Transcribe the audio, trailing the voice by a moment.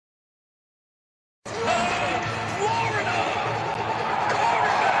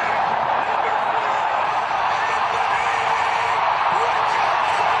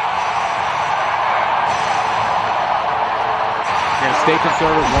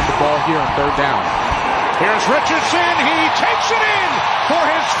conservative, run the ball here on third down. Here's Richardson. He takes it in for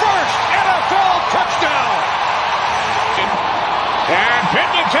his first NFL touchdown. And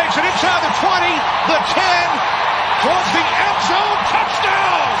Pittman takes it inside the 20, the 10, towards the end zone.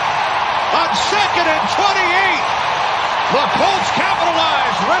 Touchdown on 2nd and 28. The Colts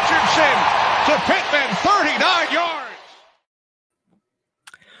capitalize. Richardson to Pittman, 39 yards.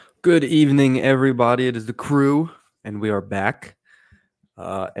 Good evening, everybody. It is the crew, and we are back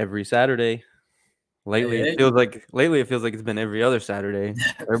every Saturday. Lately, it feels like it's been every other Saturday.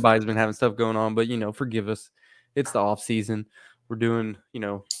 Everybody's been having stuff going on, but forgive us. It's the off season. We're doing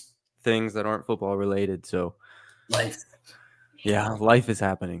things that aren't football related. So life is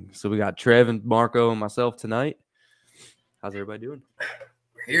happening. So we got Trev and Marco and myself tonight. How's everybody doing?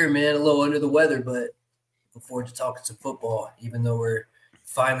 We're here, man. A little under the weather, but look forward to talking some football. Even though we're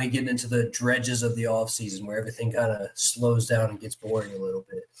finally getting into the dredges of the off season, where everything kind of slows down and gets boring a little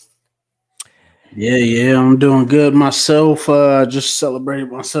bit. Yeah, I'm doing good myself. Just celebrated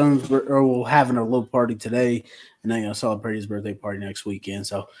my son's having a little party today, and then gonna celebrate his birthday party next weekend.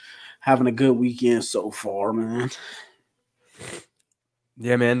 So, having a good weekend so far, man.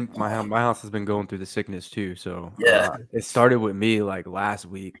 Yeah, man. My house has been going through the sickness too. So it started with me like last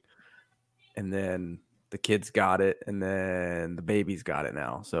week, and then the kids got it, and then the baby's got it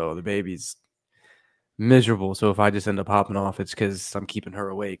now. So the baby's miserable. So if I just end up hopping off, it's because I'm keeping her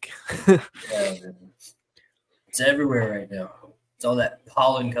awake. It's everywhere right now. It's all that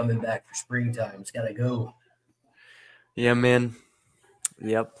pollen coming back for springtime. It's gotta go. Yeah, man.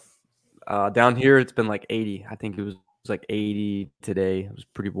 Yep. Down here it's been like 80. I think it was like 80 today. It was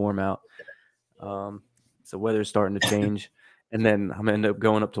pretty warm out. So weather's starting to change. And then I'm gonna end up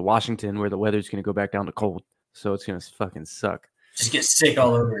going up to Washington where the weather's gonna go back down to cold. So it's gonna fucking suck. Just get sick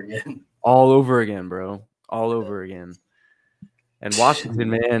all over again. All over again, bro. All over again. And Washington,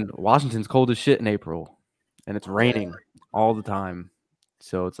 man, Washington's cold as shit in April. And it's raining all the time.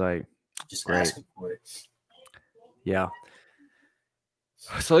 So it's like just great. Asking for it. Yeah.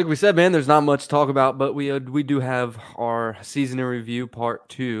 So like we said, man, there's not much to talk about, but we do have our season in review part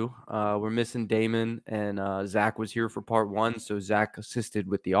 2. We're missing Damon, and Zach was here for part 1. So Zach assisted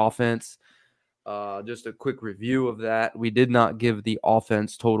with the offense. Just a quick review of that. We did not give the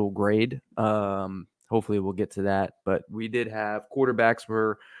offense total grade. Hopefully we'll get to that. But we did have quarterbacks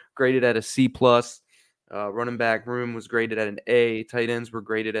were graded at a C+. Running back room was graded at an A. Tight ends were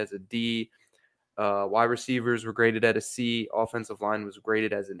graded as a D. Wide receivers were graded at a C. Offensive line was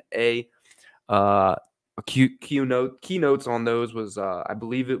graded as an A. Keynotes on those was I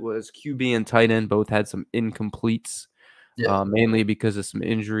believe it was QB and tight end both had some incompletes. Mainly because of some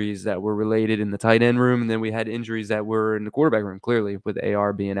injuries that were related in the tight end room. And then we had injuries that were in the quarterback room, clearly, with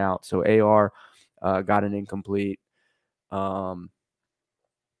AR being out. So AR got an incomplete.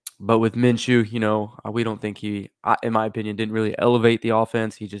 But with Minshew, we don't think he, in my opinion, didn't really elevate the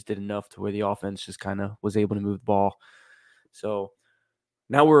offense. He just did enough to where the offense just kind of was able to move the ball. So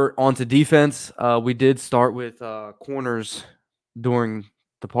now we're on to defense. We did start with corners during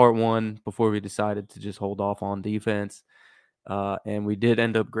the part 1 before we decided to just hold off on defense. And we did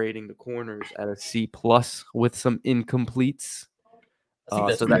end up grading the corners at a C+ with some incompletes.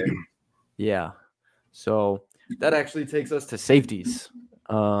 So that actually takes us to safeties.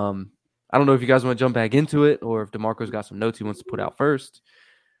 I don't know if you guys want to jump back into it or if DeMarco's got some notes he wants to put out first.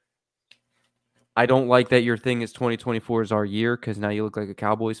 I don't like that your thing is 2024 is our year because now you look like a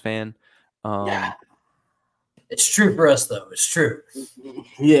Cowboys fan. It's true for us, though. It's true.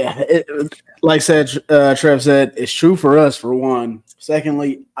 Yeah. Like Trev said, it's true for us, for one.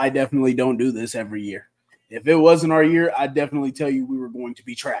 Secondly, I definitely don't do this every year. If it wasn't our year, I'd definitely tell you we were going to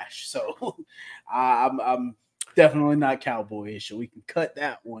be trash. So I'm definitely not Cowboy-ish. So we can cut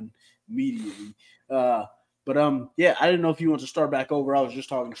that one immediately. But I didn't know if you want to start back over. I was just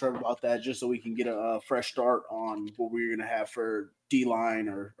talking to Trevor about that just so we can get a fresh start on what we're going to have for D-line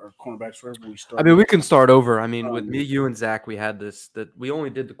or cornerbacks, wherever we start. I mean, we can start over. I mean, with me, you, and Zach, we had this that we only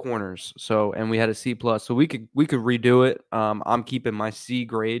did the corners, and we had a C+. So we could redo it. I'm keeping my C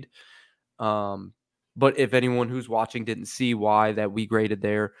grade. But if anyone who's watching didn't see why that we graded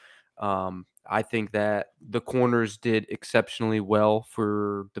there, I think that the corners did exceptionally well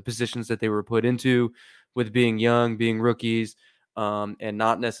for the positions that they were put into, with being young, being rookies, and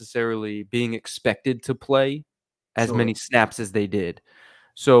not necessarily being expected to play as many snaps as they did.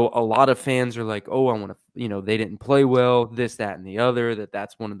 So a lot of fans are like, oh, I want to, they didn't play well, this, that, and the other,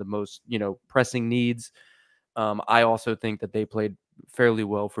 that's one of the most, pressing needs. I also think that they played fairly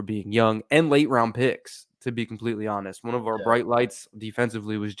well for being young and late round picks. to be completely honest. One of our bright lights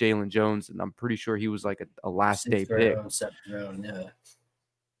defensively was Jalen Jones, and I'm pretty sure he was like a last day pick. 7th round, yeah.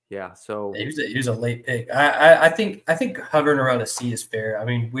 Yeah, so he was a late pick. I think hovering around a C is fair. I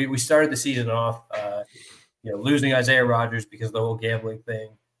mean, we started the season off, losing Isaiah Rodgers because of the whole gambling thing.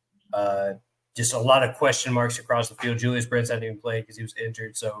 Just a lot of question marks across the field. Julius Brents hadn't even played because he was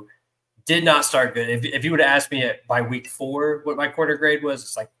injured, so did not start good. If you would have asked me by week 4 what my quarter grade was,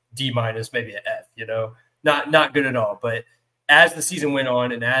 it's like D-, maybe an F. Not good at all. But as the season went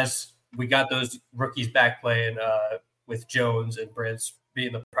on, and as we got those rookies back playing with Jones and Brents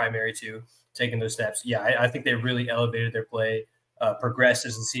being the primary two, taking those steps. Yeah, I think they really elevated their play, progressed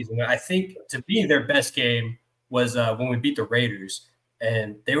as the season went. I think to me, their best game was when we beat the Raiders,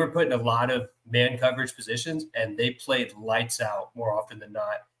 and they were put in a lot of man coverage positions, and they played lights out more often than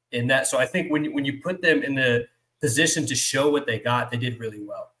not in that. So I think when you put them in the position to show what they got, they did really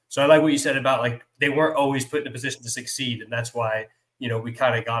well. So I like what you said about like they weren't always put in a position to succeed, and that's why we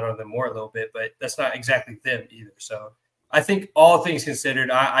kind of got on them more a little bit, but that's not exactly them either. So I think all things considered,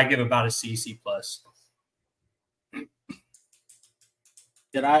 I give about a C+.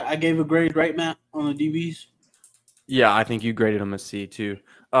 Did I gave a grade right, Matt, on the DBs? Yeah, I think you graded them a C too.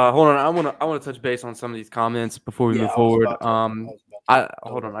 Hold on, I want to touch base on some of these comments before we move forward. Hold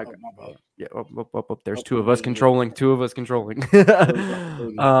on, there's two of us controlling.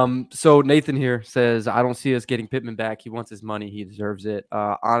 So Nathan here says, I don't see us getting Pittman back. He wants his money. He deserves it.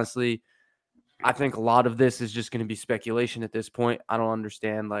 Honestly, I think a lot of this is just going to be speculation at this point. I don't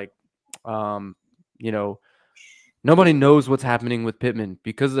understand. Nobody knows what's happening with Pittman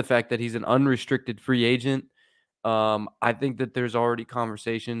because of the fact that he's an unrestricted free agent. I think that there's already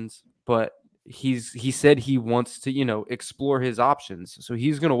conversations, but he said he wants to, explore his options. So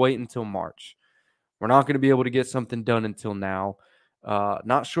he's going to wait until March. We're not going to be able to get something done until now.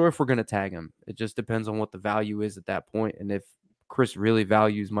 Not sure if we're going to tag him. It just depends on what the value is at that point. And if Chris really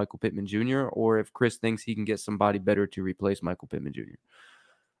values Michael Pittman Jr. or if Chris thinks he can get somebody better to replace Michael Pittman Jr.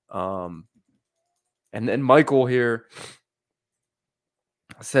 And then Michael here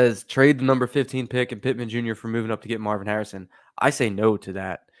says, trade the number 15 pick and Pittman Jr. for moving up to get Marvin Harrison. I say no to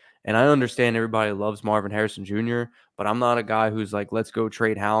that. And I understand everybody loves Marvin Harrison Jr., but I'm not a guy who's like, let's go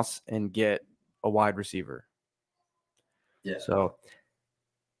trade house and get a wide receiver. Yeah. So,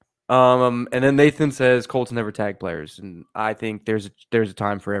 and then Nathan says Colts never tag players. And I think there's a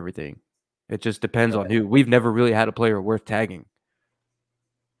time for everything. It just depends on who. We've never really had a player worth tagging.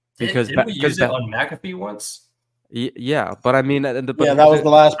 Didn't we use it on McAfee once? Yeah, but I mean, that was the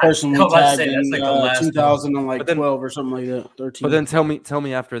last person we tagged in like the last 2012 or something like that. 13. But then tell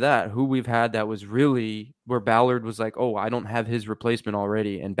me after that who we've had that was really where Ballard was like, oh, I don't have his replacement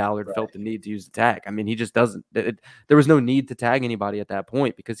already, and Ballard felt the need to use the tag. I mean, he just doesn't. There was no need to tag anybody at that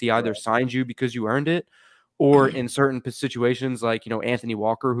point because he either signed you because you earned it, or in certain situations like Anthony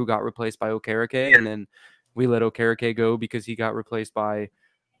Walker, who got replaced by Okereke, and then we let Okereke go because he got replaced by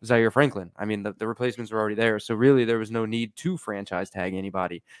Zaire Franklin. I mean, the replacements were already there. So really there was no need to franchise tag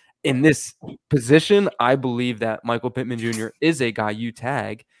anybody. In this position, I believe that Michael Pittman Jr. is a guy you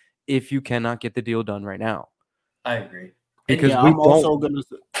tag if you cannot get the deal done right now. I agree. Because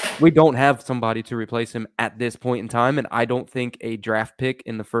we don't have somebody to replace him at this point in time, and I don't think a draft pick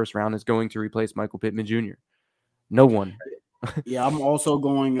in the first round is going to replace Michael Pittman Jr. No one. Yeah, I'm also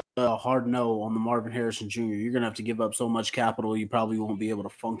going hard no on the Marvin Harrison Jr. You're going to have to give up so much capital, you probably won't be able to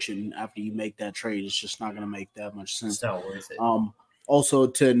function after you make that trade. It's just not going to make that much sense. It's not worth it. Also,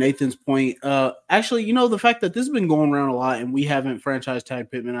 to Nathan's point, actually, the fact that this has been going around a lot and we haven't franchise tag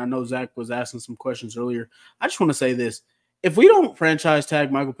Pittman, I know Zach was asking some questions earlier. I just want to say this. If we don't franchise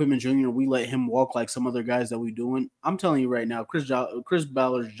tag Michael Pittman Jr., we let him walk like some other guys that we're doing, I'm telling you right now, Chris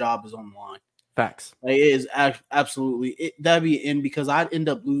Ballard's job is on the line. Facts. Like, it is absolutely that'd be in because I'd end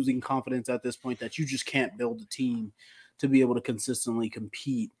up losing confidence at this point that you just can't build a team to be able to consistently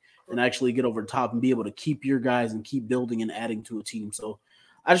compete and actually get over the top and be able to keep your guys and keep building and adding to a team. So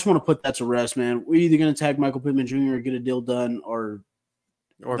I just want to put that to rest, man. We're either going to tag Michael Pittman Jr. or get a deal done, or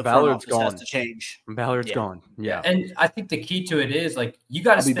Ballard's gone. Has to change. Ballard's gone. Yeah, and I think the key to it is like you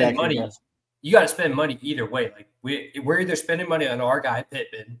got to spend money. You got to spend money either way. Like we're either spending money on our guy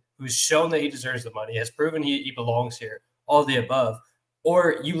Pittman, who's shown that he deserves the money, has proven he belongs here, all the above,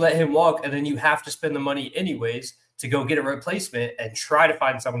 or you let him walk and then you have to spend the money anyways to go get a replacement and try to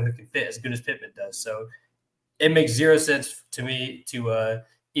find someone who can fit as good as Pittman does. So it makes zero sense to me to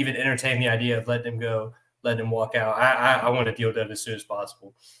even entertain the idea of letting him go, letting him walk out. I want a deal done as soon as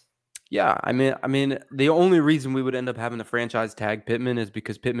possible. Yeah, I mean, the only reason we would end up having to franchise tag Pittman is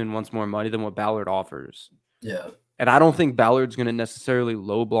because Pittman wants more money than what Ballard offers. Yeah. And I don't think Ballard's going to necessarily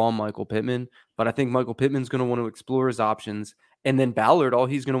lowball Michael Pittman, but I think Michael Pittman's going to want to explore his options. And then Ballard, all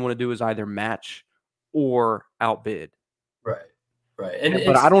he's going to want to do is either match or outbid. Right.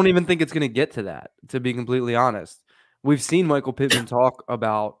 But I don't even think it's going to get to that, to be completely honest. We've seen Michael Pittman talk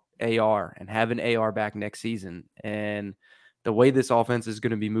about AR and having AR back next season. And the way this offense is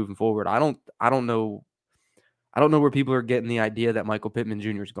going to be moving forward, I don't know where people are getting the idea that Michael Pittman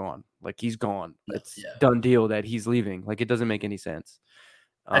Jr. is gone. Like, he's gone. It's done deal that he's leaving. Like, it doesn't make any sense.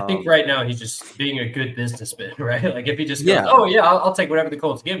 I think right now he's just being a good businessman, right? Like, if he just goes, I'll take whatever the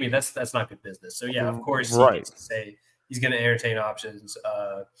Colts give me, that's not good business. So, yeah, of course, he gets to say he's going to entertain options.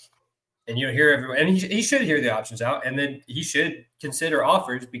 And hear everyone. And he should hear the options out. And then he should consider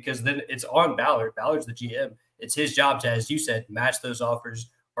offers, because then it's on Ballard. Ballard's the GM. It's his job to, as you said, match those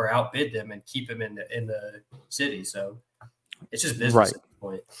offers or outbid them and keep him in the city. So it's just business at this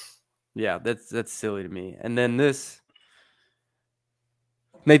point. Yeah, that's silly to me. And then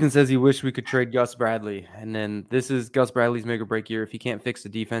Nathan says he wished we could trade Gus Bradley. And then this is Gus Bradley's make or break year. If he can't fix the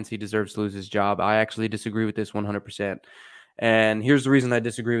defense, he deserves to lose his job. I actually disagree with this 100%. And here's the reason I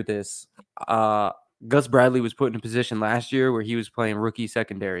disagree with this. Gus Bradley was put in a position last year where he was playing rookie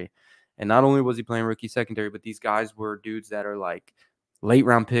secondary. And not only was he playing rookie secondary, but these guys were dudes that are like late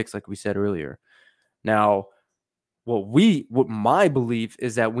round picks, like we said earlier. Now, what my belief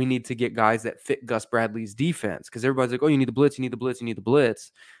is that we need to get guys that fit Gus Bradley's defense, because everybody's like, oh, you need the blitz, you need the blitz, you need the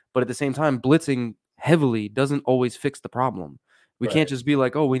blitz. But at the same time, blitzing heavily doesn't always fix the problem. We can't just be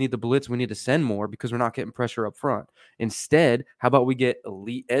like, oh, we need the blitz, we need to send more because we're not getting pressure up front. Instead, how about we get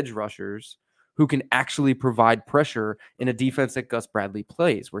elite edge rushers who can actually provide pressure in a defense that Gus Bradley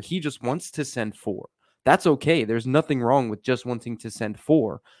plays, where he just wants to send 4. That's okay. There's nothing wrong with just wanting to send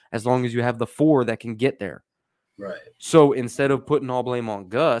 4, as long as you have the 4 that can get there. Right. So instead of putting all blame on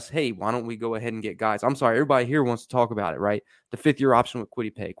Gus, hey, why don't we go ahead and get guys? I'm sorry, everybody here wants to talk about it, right? The 5th-year option with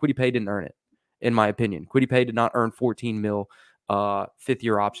Kwity Paye. Kwity Paye didn't earn it, in my opinion. Kwity Paye did not earn $14 million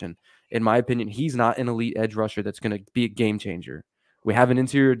 5th-year option. In my opinion, he's not an elite edge rusher that's going to be a game changer. We have an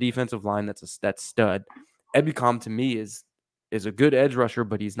interior defensive line that's stud. Ebukam, to me, is a good edge rusher,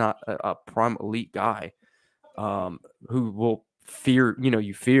 but he's not a prime elite guy who will fear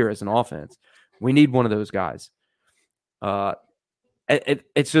as an offense. We need one of those guys.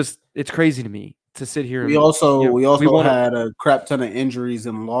 It's crazy to me to sit here. We also had a crap ton of injuries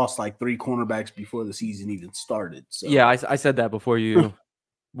and lost like 3 cornerbacks before the season even started. So yeah, I said that before you.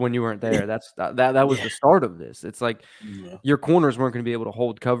 When you weren't there, that was the start of this. It's like your corners weren't going to be able to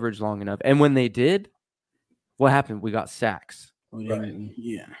hold coverage long enough, and when they did, what happened? We got sacks.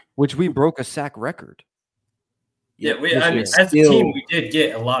 Which we broke a sack record. Yeah, as a team, we did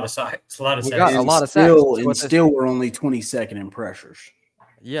get a lot of sacks. We got a lot of sacks. And still, we're only 22nd in pressures.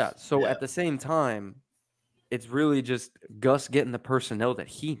 Yeah. So at the same time, it's really just Gus getting the personnel that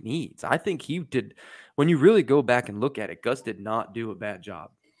he needs. I think he did. When you really go back and look at it, Gus did not do a bad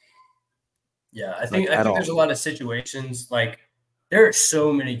job. Yeah, I think there's a lot of situations, like there are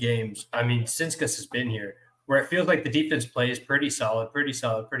so many games, I mean, since Gus has been here, where it feels like the defense plays pretty solid,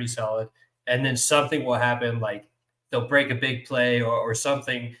 and then something will happen, like they'll break a big play or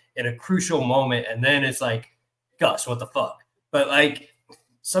something in a crucial moment, and then it's like, Gus, what the fuck? But like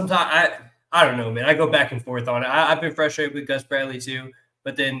sometimes I don't know, man. I go back and forth on it. I've been frustrated with Gus Bradley too,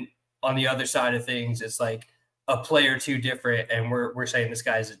 but then on the other side of things, it's like a play or two different, and we're saying this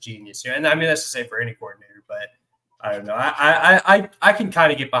guy's a genius. And I mean, that's the same for any coordinator, but I don't know. I can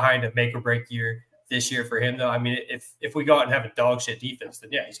kind of get behind a make or break year this year for him, though. I mean, if we go out and have a dog shit defense, then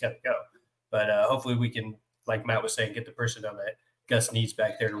yeah, he's got to go. But hopefully we can, like Matt was saying, get the personnel that Gus needs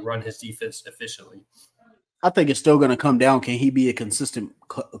back there to run his defense efficiently. I think it's still going to come down. Can he be a consistent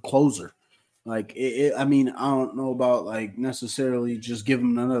closer? Like, I mean, I don't know about like necessarily just give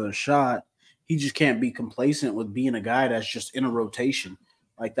him another shot. He just can't be complacent with being a guy that's just in a rotation.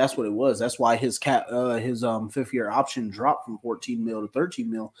 Like that's what it was. That's why his 5th-year option dropped from $14 million to $13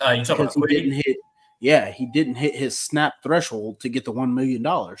 million. You talking about he didn't hit his snap threshold to get the $1 million.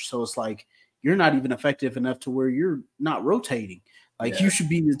 So it's like you're not even effective enough to where you're not rotating. Like you should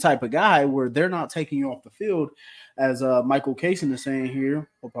be the type of guy where they're not taking you off the field. As Michael Kaysen is saying here,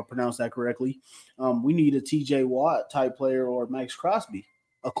 hope I pronounced that correctly. We need a TJ Watt type player or Max Crosby,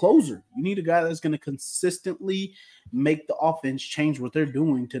 a closer. You need a guy that's going to consistently make the offense change what they're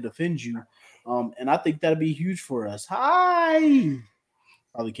doing to defend you. And I think that'd be huge for us. Hi.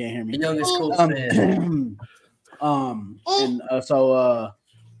 Probably can't hear me. So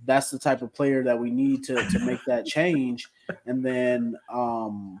that's the type of player that we need to make that change. And then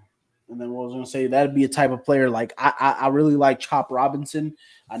And then what I was going to say, that'd be a type of player like I really like Chop Robinson.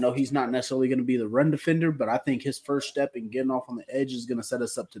 I know he's not necessarily going to be the run defender, but I think his first step in getting off on the edge is going to set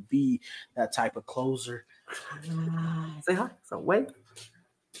us up to be that type of closer. Say hi. So wait.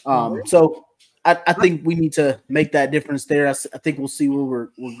 So I think we need to make that difference there. I think we'll see where we're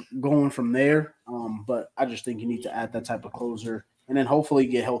going from there. But I just think you need to add that type of closer and then hopefully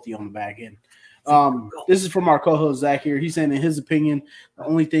get healthy on the back end. This is from our co-host Zach here. He's saying, in his opinion, the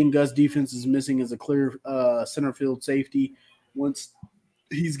only thing Gus defense is missing is a clear center field safety. Once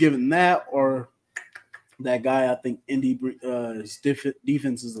he's given that, or that guy, I think Indy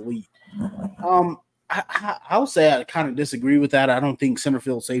defense is elite. I'll say I kind of disagree with that. I don't think center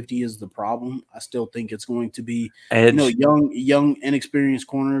field safety is the problem. I still think it's going to be young, inexperienced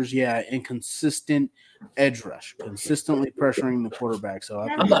corners, inconsistent edge rush, consistently pressuring the quarterback. So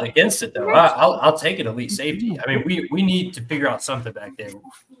I'm not against it though. I'll take an elite safety. I mean, we need to figure out something back there.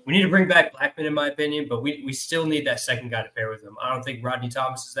 We need to bring back Blackman, in my opinion, but we still need that second guy to pair with him. I don't think Rodney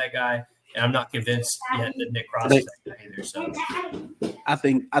Thomas is that guy. And I'm not convinced yet that Nick Cross is that guy either. So I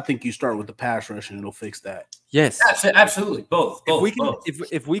think you start with the pass rush and it'll fix that. Yes, absolutely. Both.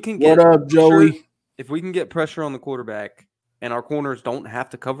 If we can get what up, Joey? If we can get pressure on the quarterback and our corners don't have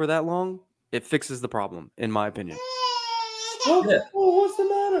to cover that long, it fixes the problem, in my opinion. What's the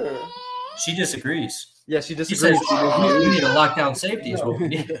matter? She disagrees. Yeah, she She disagrees. says we need a lockdown safety is what we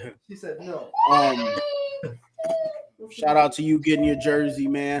need. She said no. Shout out to you getting your jersey,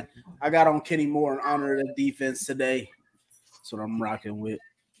 man. I got on Kenny Moore in honor of the defense today. That's what I'm rocking with.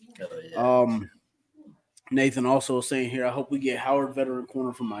 Nathan also saying here, I hope we get Howard, veteran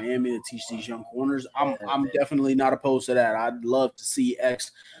corner from Miami, to teach these young corners. I'm definitely not opposed to that. I'd love to see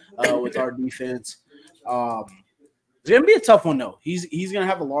X with our defense. It's gonna be a tough one though. He's gonna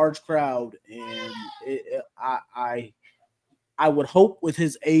have a large crowd, and I would hope with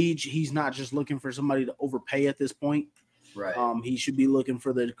his age, he's not just looking for somebody to overpay at this point. Right. He should be looking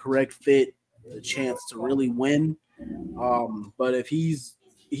for the correct fit, the chance to really win. But if he's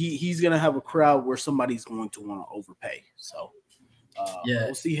gonna have a crowd where somebody's going to want to overpay. So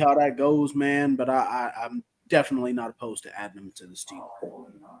we'll see how that goes, man. But I'm definitely not opposed to adding him to this team.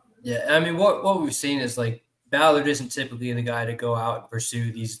 Yeah, I mean, what we've seen is like Ballard isn't typically the guy to go out and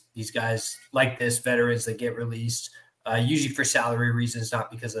pursue these guys like this, veterans that get released. Usually for salary reasons, not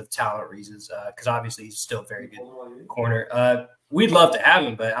because of talent reasons, because obviously he's still a very good corner. We'd love to have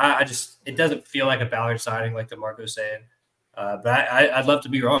him, but it doesn't feel like a Ballard signing like DeMarco's saying. But I'd love to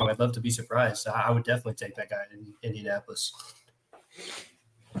be wrong. I'd love to be surprised. I would definitely take that guy in Indianapolis.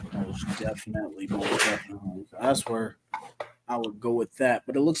 Most definitely. That's where I would go with that.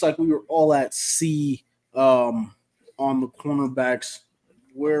 But it looks like we were all at C on the cornerbacks.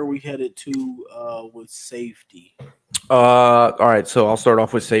 Where are we headed to with safety? All right, so I'll start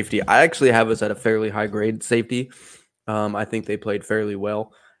off with safety. I actually have us at a fairly high grade safety. I think they played fairly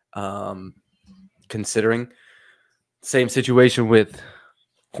well, considering. Same situation with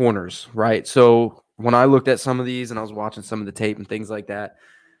corners, right? So when I looked at some of these and I was watching some of the tape and things like that,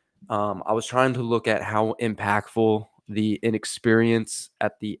 I was trying to look at how impactful the inexperience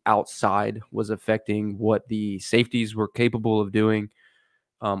at the outside was affecting what the safeties were capable of doing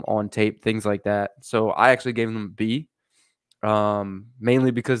on tape, things like that. So I actually gave them a B, mainly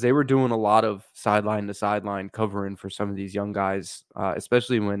because they were doing a lot of sideline to sideline covering for some of these young guys,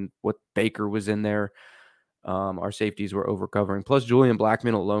 especially when Baker was in there. Our safeties were over covering. Plus, Julian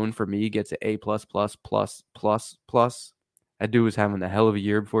Blackman alone for me gets an A+++++. That dude was having a hell of a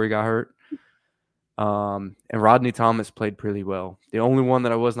year before he got hurt. And Rodney Thomas played pretty well. The only one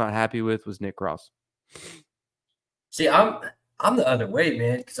that I was not happy with was Nick Cross. See, I'm the other way,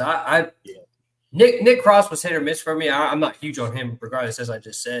 man, because Nick Cross was hit or miss for me. I'm not huge on him, regardless, as I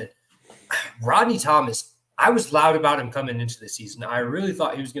just said. Rodney Thomas, I was loud about him coming into the season. I really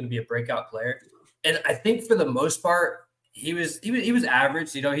thought he was going to be a breakout player. And I think for the most part, he was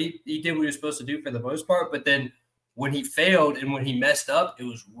average. You know, he did what he was supposed to do for the most part. But then when he failed and when he messed up, it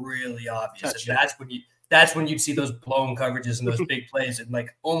was really obvious. And that's when you'd see those blown coverages and those big plays. And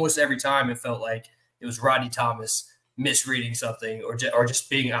like almost every time, it felt like it was Rodney Thomas misreading something or just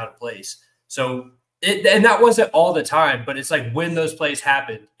being out of place. So and that wasn't all the time, but it's like when those plays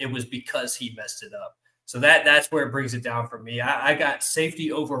happened, it was because he messed it up. So that's where it brings it down for me. I got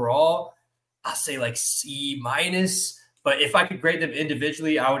safety overall. I'll say like C-, but if I could grade them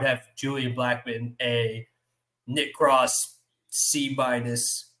individually, I would have Julian Blackman A, Nick Cross C-,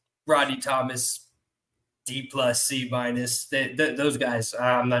 Rodney Thomas D+, C-. Those guys,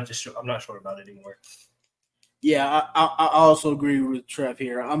 I'm not sure about it anymore. Yeah, I also agree with Trev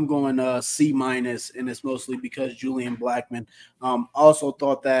here. I'm going C minus, and it's mostly because Julian Blackman. Also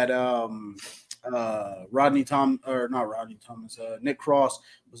thought that Nick Cross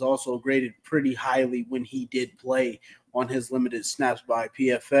was also graded pretty highly when he did play on his limited snaps by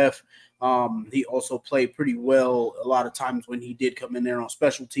PFF. He also played pretty well a lot of times when he did come in there on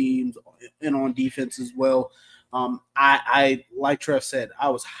special teams and on defense as well. I like Trev said, I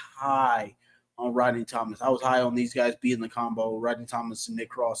was high on Rodney Thomas. I was high on these guys being the combo, Rodney Thomas and Nick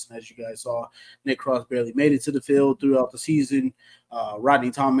Cross. And as you guys saw, Nick Cross barely made it to the field throughout the season. Rodney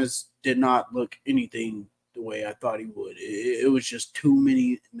Thomas did not look anything the way I thought he would. It was just too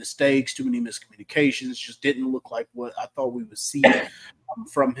many mistakes, too many miscommunications. Just didn't look like what I thought we would see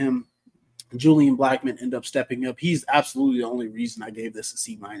from him. Julian Blackman ended up stepping up. He's absolutely the only reason I gave this a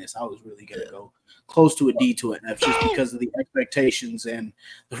C minus. I was really going to go close to a D to an F just because of the expectations and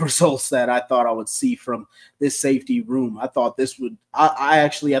the results that I thought I would see from this safety room. I thought this would – I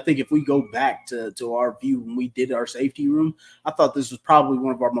think if we go back to our view when we did our safety room, I thought this was probably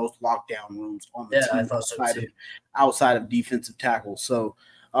one of our most lockdown rooms on the team I thought so too. outside of defensive tackles. So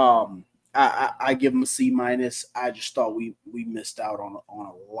I give him a C minus. I just thought we missed out on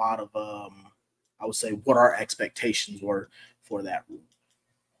a lot of I would say what our expectations were for that room.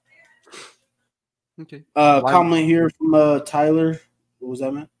 Okay. Comment here from Tyler. What was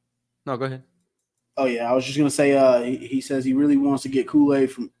that, man? No, go ahead. Oh yeah, I was just gonna say he says he really wants to get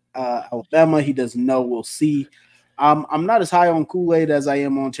Kool-Aid from Alabama. He doesn't know. We'll see. I'm not as high on Kool-Aid as I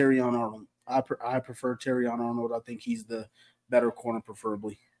am on Terrion Arnold. I prefer Terrion Arnold. I think he's the better corner,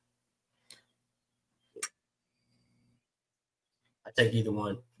 preferably. I take either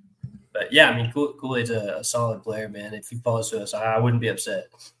one. But, yeah, I mean, Kool-Aid's a solid player, man. If he falls to us, I wouldn't be upset.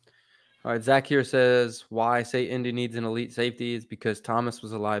 All right, Zach here says why I say Indy needs an elite safety is because Thomas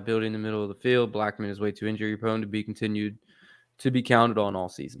was a liability in the middle of the field. Blackman is way too injury prone to be continued to be counted on all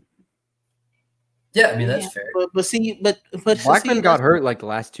season. Yeah, I mean, that's fair. But Blackman got hurt like the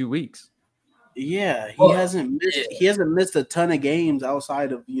last 2 weeks. Yeah, he hasn't missed a ton of games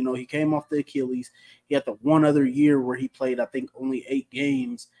outside of, he came off the Achilles. He had the one other year where he played, I think, only 8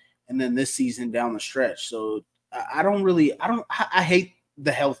 games, and then this season down the stretch. So I hate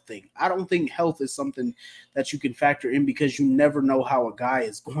the health thing. I don't think health is something that you can factor in because you never know how a guy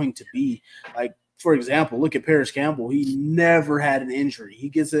is going to be. Like, for example, look at Paris Campbell. He never had an injury. He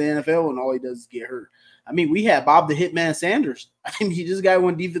gets to the NFL and all he does is get hurt. I mean, we had Bob the Hitman Sanders. I mean, this guy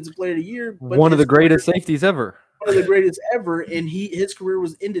won Defensive Player of the Year. But one of the greatest safeties ever. One of the greatest ever, and his career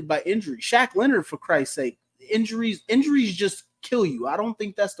was ended by injury. Shaq Leonard, for Christ's sake, injuries just kill you. I don't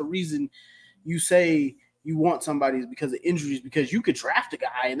think that's the reason you say you want somebody is because of injuries, because you could draft a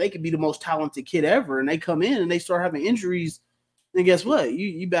guy and they could be the most talented kid ever, and they come in and they start having injuries, then guess what?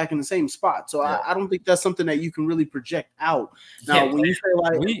 You back in the same spot. So yeah. I don't think that's something that you can really project out. Now, when you say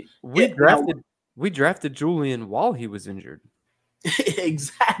like we drafted Julian while he was injured.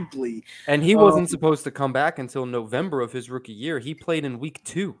 Exactly. And he wasn't supposed to come back until November of his rookie year. He played in week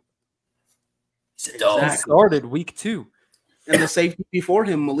 2. Exactly. He started week 2. And the safety before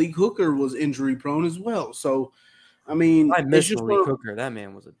him, Malik Hooker, was injury prone as well. So, I mean, I miss Malik Hooker. That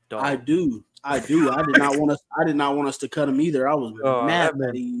man was a dog. I do. I did not want us to cut him either. I was mad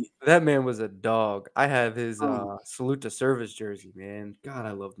that man was a dog. I have his salute to service jersey, man. God,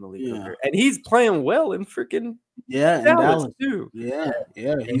 I love Malik Hooker. And he's playing well in freaking Dallas too. Yeah.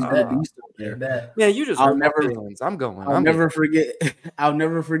 He's a beast up there. Yeah, you just hurt my feelings. I'm going. I'll never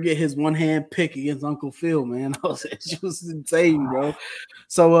forget his one-hand pick against Uncle Phil, man. It was insane, bro.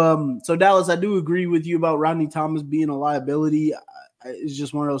 So Dallas, I do agree with you about Rodney Thomas being a liability. It's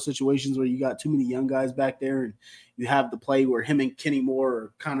just one of those situations where you got too many young guys back there, and you have the play where him and Kenny Moore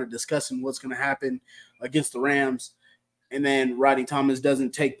are kind of discussing what's going to happen against the Rams. And then Rodney Thomas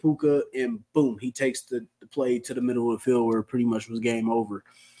doesn't take Puka, and boom, he takes the play to the middle of the field where it pretty much was game over.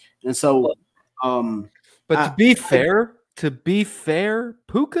 And so, but to be fair,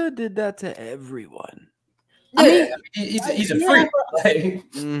 Puka did that to everyone. I mean, he's a freak. I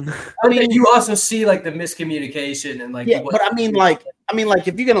mean, you also see like the miscommunication and like. Yeah, but I mean, if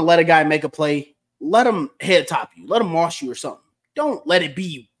you're gonna let a guy make a play, let him head top you, let him moss you or something. Don't let it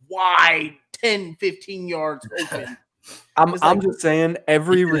be wide, 10, 15 yards open. I'm just saying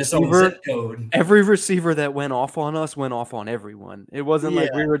every receiver that went off on us went off on everyone. It wasn't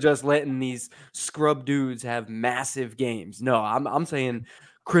like we were just letting these scrub dudes have massive games. No, I'm saying.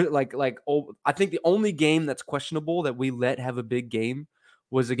 I think the only game that's questionable that we let have a big game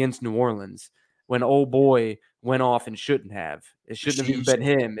was against New Orleans when old boy went off and shouldn't have. It shouldn't have even been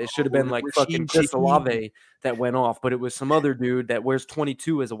him. It should have been like fucking Rashid Chris Shaheed. Olave that went off, but it was some other dude that wears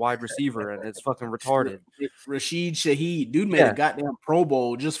 22 as a wide receiver, and it's fucking retarded. Rashid Shaheed, dude made Yeah. a goddamn Pro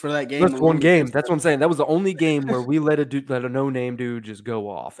Bowl just for that game. That's one alone. game. That's what I'm saying. That was the only game where we let a no-name dude just go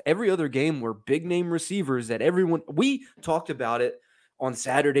off. Every other game were big name receivers that we talked about it on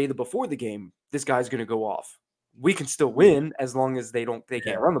Saturday before the game. This guy's going to go off. We can still win as long as they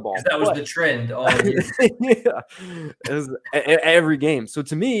can't run the ball. 'Cause that was the trend all year. Yeah, it was every game. So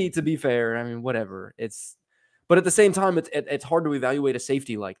to me, to be fair, I mean, whatever. But at the same time, it's hard to evaluate a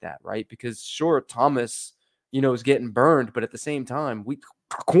safety like that, right? Because sure, Thomas, is getting burned, but at the same time, we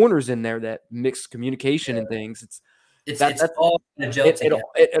corners in there that mix communication and things. It's all gonna gel together.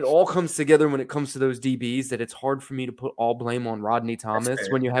 It all comes together when it comes to those DBs. That it's hard for me to put all blame on Rodney Thomas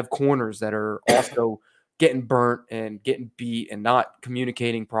when you have corners that are also getting burnt and getting beat and not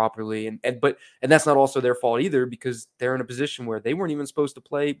communicating properly. And that's not also their fault either, because they're in a position where they weren't even supposed to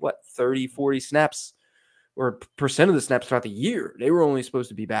play 30, 40 snaps or percent of the snaps throughout the year. They were only supposed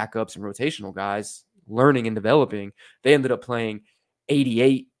to be backups and rotational guys learning and developing. They ended up playing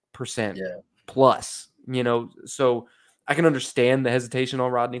 88% plus, so I can understand the hesitation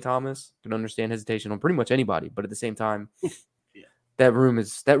on Rodney Thomas. I can understand hesitation on pretty much anybody, but at the same time, that room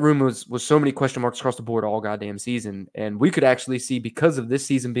was so many question marks across the board all goddamn season. And we could actually see, because of this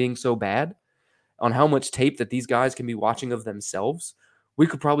season being so bad, on how much tape that these guys can be watching of themselves, we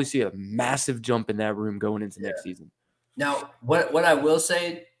could probably see a massive jump in that room going into next season. Now, what I will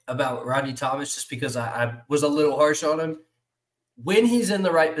say about Rodney Thomas, just because I was a little harsh on him, when he's in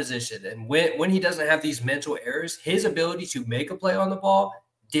the right position and when he doesn't have these mental errors, his ability to make a play on the ball,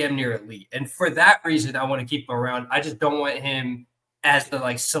 damn near elite. And for that reason, I want to keep him around. I just don't want him as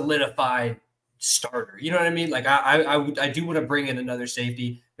the solidified starter. You know what I mean? Like I do want to bring in another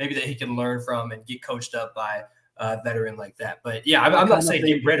safety, maybe that he can learn from and get coached up by a veteran like that. But yeah, I'm not saying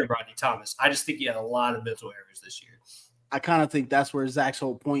get rid of Rodney Thomas. I just think he had a lot of mental errors this year. I kind of think that's where Zach's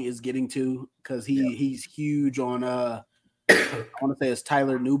whole point is getting to, because he's huge on I want to say it's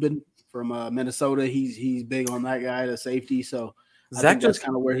Tyler Nubin from Minnesota. He's big on that guy, the safety. So Zach that's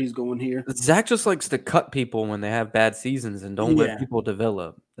kind of where he's going here. Zach just likes to cut people when they have bad seasons and don't let people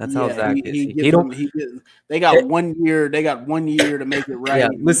develop. That's how Zach is. They got 1 year. They got 1 year to make it right. Yeah,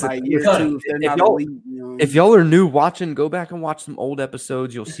 listen, by year two, if they're not elite, if y'all are new watching, go back and watch some old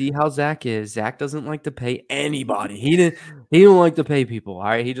episodes. You'll see how Zach is. Zach doesn't like to pay anybody. He don't like to pay people. All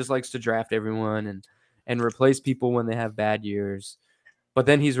right, he just likes to draft everyone and replace people when they have bad years. But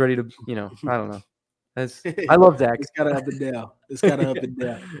then he's ready to, I don't know. I love Zach. It's kind of up and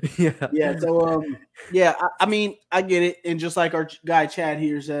down. Yeah. So, I mean, I get it. And just like our guy Chad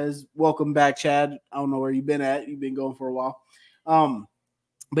here says, welcome back, Chad. I don't know where you've been at. You've been going for a while.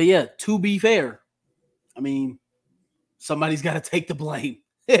 But yeah, to be fair, I mean, somebody's got to take the blame.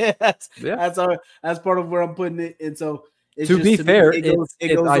 That's part of where I'm putting it. And so, it's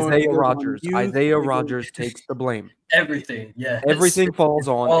Isaiah Rodgers. Isaiah Rodgers takes the blame. Everything, everything falls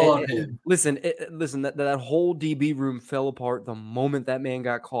on. All on him. Listen, that whole DB room fell apart the moment that man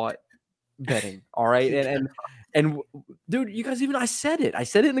got caught betting. All right, and dude, you guys, even I said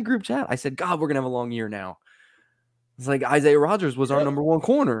it in the group chat. I said, God, we're gonna have a long year now. It's like Isaiah Rodgers was our number one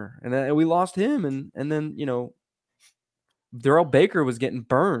corner, and we lost him, and then Darrell Baker was getting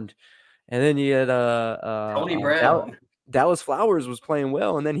burned, and then you had Tony Brown. Dallas Flowers was playing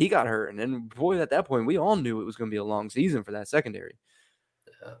well, and then he got hurt. And then, boy, at that point, we all knew it was going to be a long season for that secondary.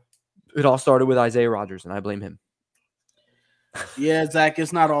 It all started with Isaiah Rodgers, and I blame him. Yeah, Zach,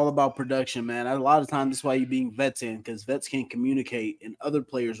 it's not all about production, man. A lot of times that's why you being vets in, because vets can't communicate, and other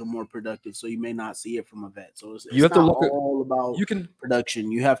players are more productive, so you may not see it from a vet. So it's you have to look all about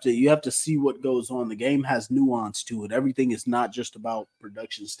production. You have to see what goes on. The game has nuance to it. Everything is not just about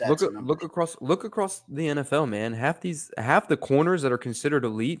production stats. Look across the NFL, man. Half the corners that are considered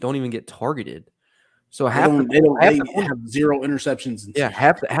elite don't even get targeted. So they have zero interceptions.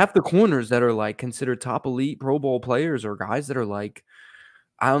 Half the corners that are like considered top elite Pro Bowl players are guys that are like,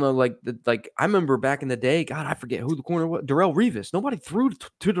 I don't know, like I remember back in the day, God, I forget who the corner was. Darrelle Revis. Nobody threw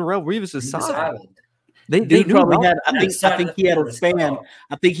to Darrelle Revis' side. They probably had. I think he had a span.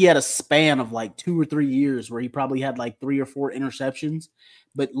 I think he had a span of like 2 or 3 years where he probably had like 3 or 4 interceptions,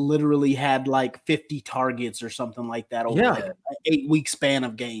 but literally had like 50 targets or something like that over like an 8-week span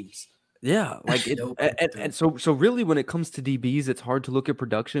of games. Yeah, like and so really when it comes to DBs, it's hard to look at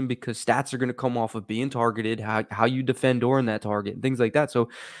production because stats are going to come off of being targeted, how you defend during that target, and things like that. So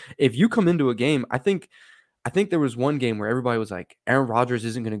if you come into a game, I think there was one game where everybody was like, Aaron Rodgers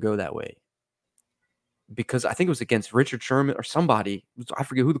isn't going to go that way. Because I think it was against Richard Sherman or somebody. I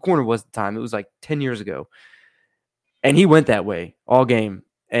forget who the corner was at the time. It was like 10 years ago. And he went that way all game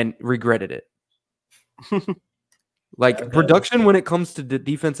and regretted it. Like Okay. production when it comes to the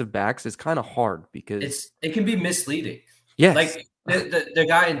defensive backs is kind of hard because it can be misleading. yes, Like the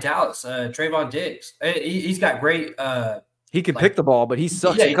guy in Dallas, Trayvon Diggs, he's got great. he can pick the ball, but he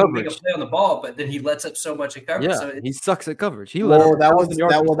sucks Yeah, at he can make coverage. a play on the ball, but then he lets up so much in coverage. Yeah, So he sucks at coverage. He let Well, up that 1,000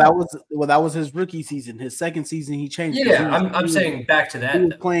 yards. that was his rookie season. His second season, he changed. yeah, I'm saying back to that. He was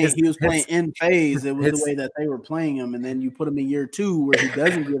though. playing. He was playing in phase. It was his- the way that they were playing him, and then you put him in year 2 where he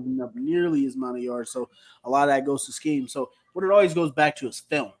doesn't give him up nearly as amount of yards. So a lot of that goes to scheme. So what it always goes back to is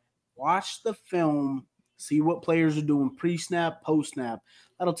film. Watch the film. See what players are doing pre-snap, post-snap.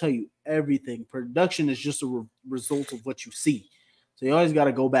 That'll tell you everything. Production is just a result of what you see. So you always got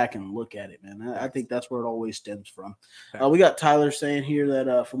to go back and look at it, man. I think that's where it always stems from. We got Tyler saying here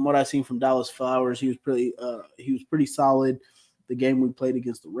that from what I've seen from Dallas Flowers, he was pretty solid. The game we played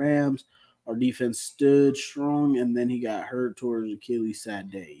against the Rams, our defense stood strong, and then he got hurt towards Achilles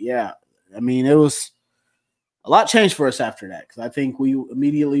sad day. Yeah, I mean it was a lot changed for us after that because I think we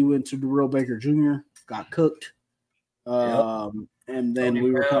immediately went to Darrell Baker Jr., got cooked, and then Tony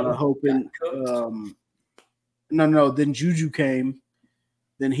we were kind Brown of hoping. got cooked. No. Then Juju came.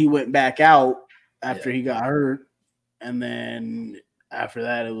 Then he went back out after he got hurt. And then after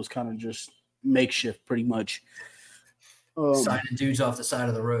that, it was kind of just makeshift pretty much. Signing dudes off the side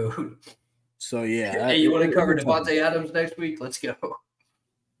of the road. So, yeah. Hey, you want to cover Devontae Adams next week? Let's go.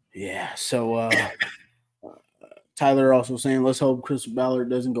 Yeah. So, Tyler also saying, let's hope Chris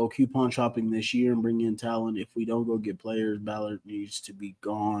Ballard doesn't go coupon shopping this year and bring in talent. If we don't go get players, Ballard needs to be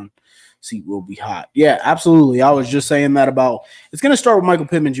gone. Seat will be hot. Yeah, absolutely. I was just saying that about – it's going to start with Michael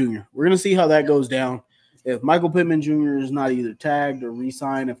Pittman Jr. We're going to see how that goes down. If Michael Pittman Jr. is not either tagged or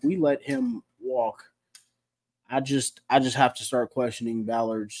re-signed, if we let him walk, I just have to start questioning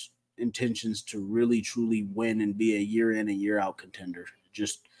Ballard's intentions to really, truly win and be a year in and year out contender.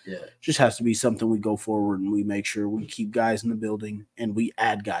 Just has to be something we go forward and we make sure we keep guys in the building and we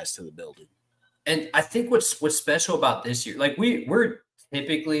add guys to the building. And I think what's special about this year, like we're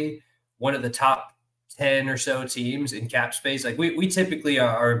typically one of the top 10 or so teams in cap space. Like we typically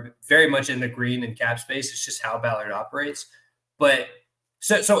are very much in the green in cap space. It's just how Ballard operates. But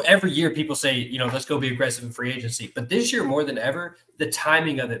so every year people say, let's go be aggressive in free agency. But this year more than ever, the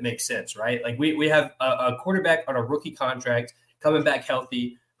timing of it makes sense, right? Like we have a quarterback on a rookie contract coming back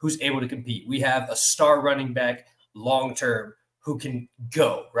healthy, who's able to compete. We have a star running back long-term who can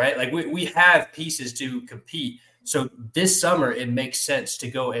go, right? Like we have pieces to compete. So this summer, it makes sense to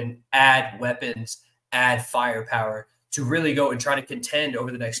go and add weapons, add firepower to really go and try to contend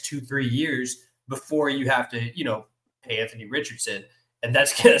over the next 2-3 years before you have to, pay Anthony Richardson. And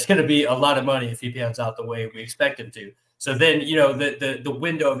that's going to be a lot of money if he pans out the way we expect him to. So then, the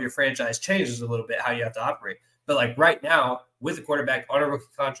window of your franchise changes a little bit how you have to operate. But like right now, with a quarterback on a rookie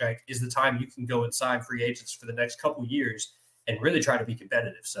contract is the time you can go and sign free agents for the next couple years and really try to be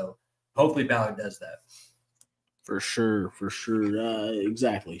competitive. So hopefully Ballard does that. For sure.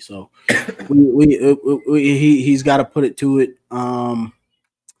 Exactly. So he's got to put it to it.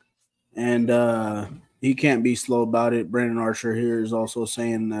 And he can't be slow about it. Brandon Archer here is also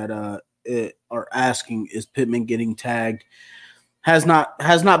saying that asking, is Pittman getting tagged? Has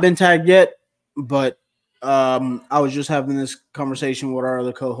not been tagged yet, but I was just having this conversation with our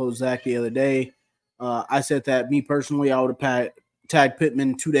other co-host Zach the other day. I said that me personally, I would have tagged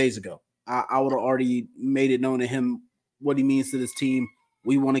Pittman 2 days ago. I would have already made it known to him what he means to this team.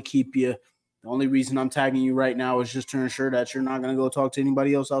 We want to keep you. The only reason I'm tagging you right now is just to ensure that you're not going to go talk to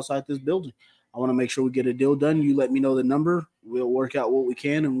anybody else outside this building. I want to make sure we get a deal done. You let me know the number. We'll work out what we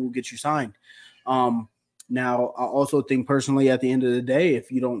can, and we'll get you signed. Now, I also think personally at the end of the day, if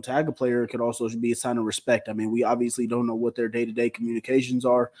you don't tag a player, it could also be a sign of respect. I mean, we obviously don't know what their day-to-day communications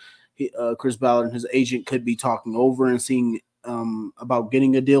are. Chris Ballard and his agent could be talking over and seeing about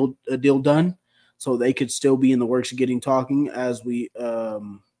getting a deal done, so they could still be in the works of getting talking. As we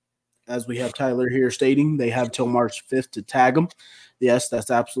have Tyler here stating, they have till March 5th to tag him. Yes, that's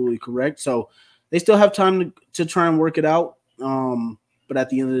absolutely correct. So they still have time to try and work it out. But at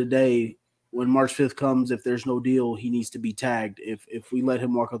the end of the day, when March 5th comes, if there's no deal, he needs to be tagged. If we let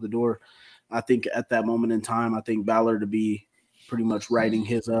him walk out the door, I think at that moment in time, I think Ballard to be pretty much riding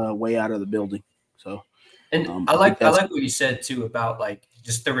his way out of the building. So, and I like what you said too about like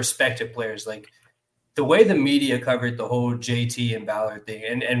just the respective players, like the way the media covered the whole JT and Ballard thing,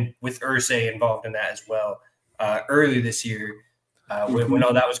 and with Irsay involved in that as well early this year. When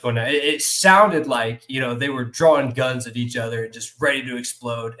all that was going on, it sounded like, they were drawing guns at each other and just ready to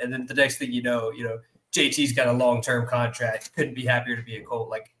explode. And then the next thing you know, JT's got a long-term contract. Couldn't be happier to be a Colt.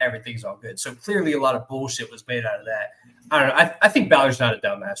 Like, everything's all good. So clearly a lot of bullshit was made out of that. I don't know. I think Ballard's not a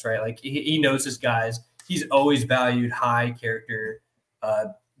dumbass, right? Like, he knows his guys. He's always valued high character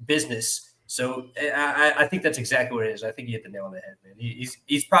business. So I think that's exactly what it is. I think he hit the nail on the head, man.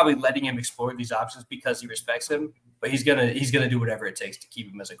 He's probably letting him explore these options because he respects him, but he's gonna do whatever it takes to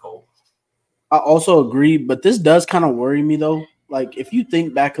keep him as a Colt. I also agree, but this does kind of worry me though. Like, if you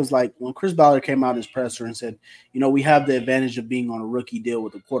think back, because like when Chris Ballard came out his presser and said, we have the advantage of being on a rookie deal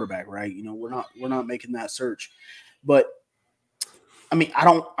with the quarterback, right? We're not making that search. But I mean,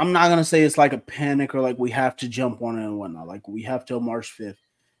 I'm not gonna say it's like a panic or like we have to jump on it and whatnot. Like, we have till March 5th.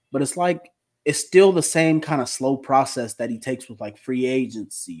 But it's like it's still the same kind of slow process that he takes with like free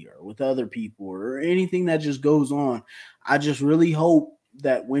agency or with other people or anything that just goes on. I just really hope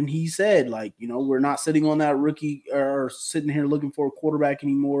that when he said, like, we're not sitting on that rookie or sitting here looking for a quarterback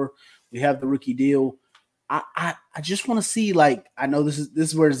anymore, we have the rookie deal. I just want to see, like, I know this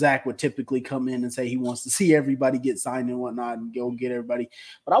is where Zach would typically come in and say he wants to see everybody get signed and whatnot and go get everybody.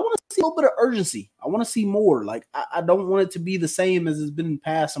 But I want to see a little bit of urgency. I want to see more. Like, I don't want it to be the same as it's been in the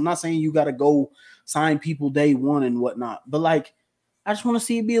past. I'm not saying you got to go sign people day one and whatnot, but like, I just want to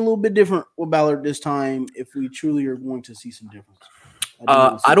see it be a little bit different with Ballard this time if we truly are going to see some difference.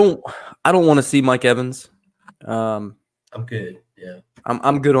 I don't want to see Mike Evans. I'm good. Yeah.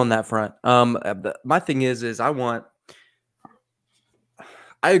 I'm good on that front. My thing is I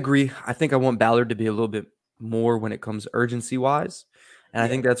agree. I think I want Ballard to be a little bit more when it comes urgency wise. And I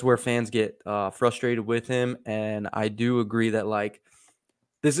think that's where fans get frustrated with him. And I do agree that, like,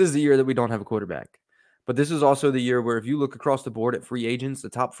 this is the year that we don't have a quarterback. But this is also the year where if you look across the board at free agents, the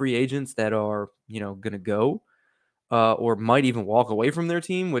top free agents that are, going to go or might even walk away from their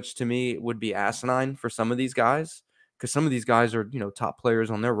team, which to me would be asinine for some of these guys. Because some of these guys are, top players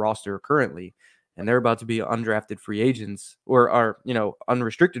on their roster currently, and they're about to be undrafted free agents or are,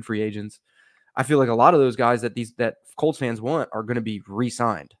 unrestricted free agents. I feel like a lot of those guys that Colts fans want are going to be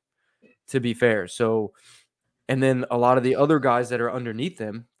re-signed, to be fair. So, and then a lot of the other guys that are underneath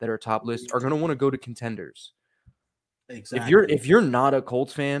them that are top list are going to want to go to contenders. Exactly. If you're not a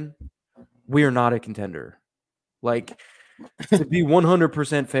Colts fan, we are not a contender. Like, to be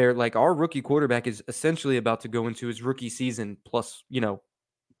 100% fair, like, our rookie quarterback is essentially about to go into his rookie season plus,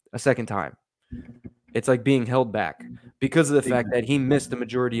 a second time. It's like being held back because of the fact that he missed the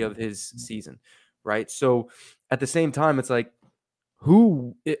majority of his season, right? So at the same time, it's like,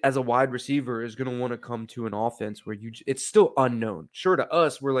 who as a wide receiver is going to want to come to an offense where it's still unknown? Sure, to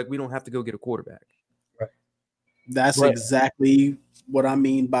us, we're like, we don't have to go get a quarterback. That's exactly what I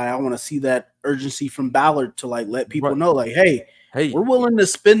mean by I want to see that urgency from Ballard to, like, let people know, like, hey, we're willing to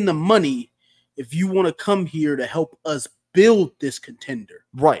spend the money if you want to come here to help us build this contender.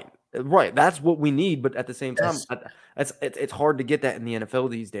 Right. That's what we need. But at the same time, it's hard to get that in the NFL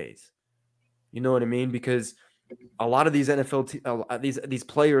these days. You know what I mean? Because a lot of these NFL these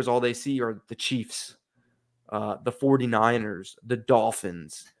players, all they see are the Chiefs, the 49ers, the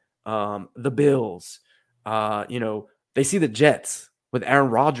Dolphins, the Bills. They see the Jets with Aaron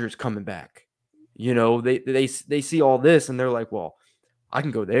Rodgers coming back. They see all this and they're like, well, I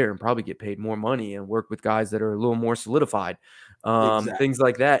can go there and probably get paid more money and work with guys that are a little more solidified, things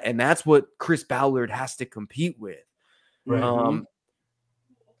like that. And that's what Chris Ballard has to compete with. Right.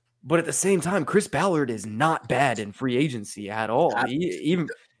 But at the same time, Chris Ballard is not bad in free agency at all.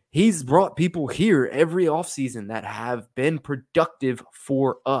 He's brought people here every offseason that have been productive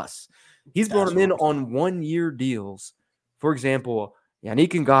for us. He's brought them in on 1-year deals. For example, Yannick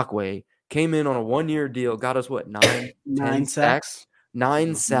Ngakoue came in on a 1-year deal, got us what, 9 sacks?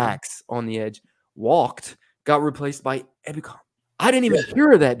 9 sacks on the edge, walked, got replaced by Ebukam. I didn't even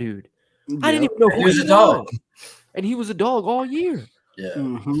hear of that dude. I didn't even know who he was. A dog. And he was a dog all year. Yeah.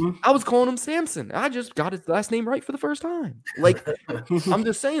 Mm-hmm. I was calling him Samson. I just got his last name right for the first time. Like, I'm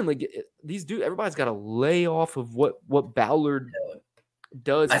just saying, like, these dudes, everybody's got to lay off of what Ballard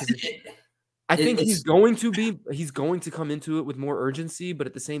does. I think he's going to come into it with more urgency, but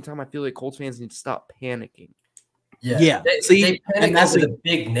at the same time, I feel like Colts fans need to stop panicking. Yeah. They panic over the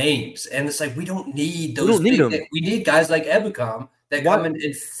big names, and it's like we don't need those. We need guys like Ebukam that come in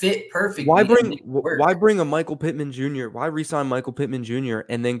and fit perfectly. Why bring a Michael Pittman Jr.? Why re-sign Michael Pittman Jr.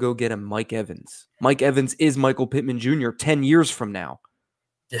 and then go get a Mike Evans? Mike Evans is Michael Pittman Jr. 10 years from now.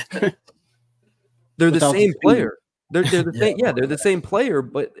 They're the same player. They're the same player,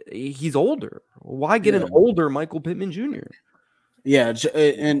 but he's older. Why get an older Michael Pittman Jr.? Yeah,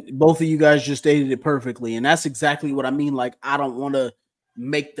 and both of you guys just stated it perfectly, and that's exactly what I mean. Like, I don't want to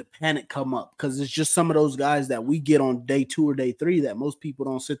make the panic come up, because it's just some of those guys that we get on day 2 or day 3 that most people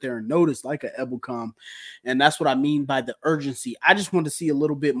don't sit there and notice, like a Ebukam. And that's what I mean by the urgency. I just want to see a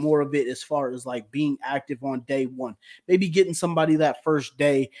little bit more of it as far as like being active on day 1, maybe getting somebody that first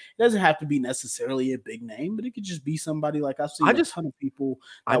day. It doesn't have to be necessarily a big name, but it could just be somebody like I've seen a ton of people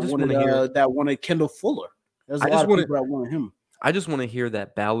that wanted Kendall Fuller. There's a lot of people that wanted him. I just want to hear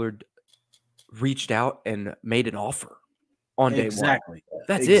that Ballard reached out and made an offer on day 1.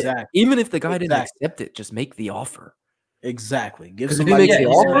 That's it. Even if the guy didn't accept it, just make the offer. Exactly. Because if he makes the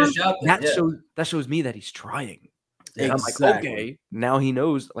offer, that shows me that he's trying. And I'm like, okay, now he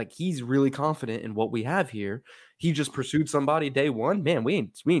knows, like, he's really confident in what we have here. He just pursued somebody day 1. Man, we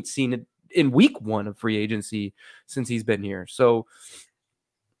ain't seen it in week 1 of free agency since he's been here. So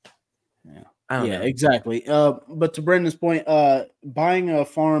yeah, exactly. But to Brendan's point, buying a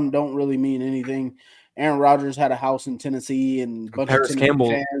farm don't really mean anything. Aaron Rodgers had a house in Tennessee, and Paris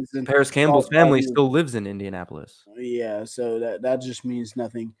Campbell's family still lives in Indianapolis. Yeah, so that just means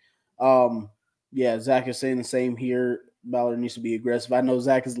nothing. Yeah, Zach is saying the same here. Ballard needs to be aggressive. I know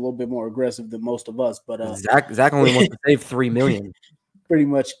Zach is a little bit more aggressive than most of us, but Zach only wants to save $3 million. Pretty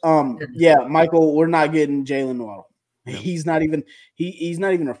much. Yeah, Michael, we're not getting Jalen Waddle. Yeah. He's not even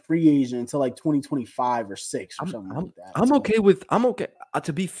a free agent until like 2025 or 6 or something like that. I'm okay.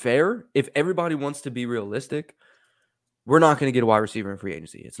 To be fair, if everybody wants to be realistic, we're not going to get a wide receiver in free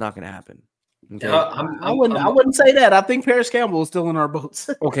agency. It's not going to happen. Okay? I wouldn't say that. I think Paris Campbell is still in our boats.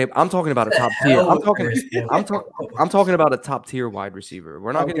 Okay, I'm talking about a top tier. I'm talking about a top tier wide receiver.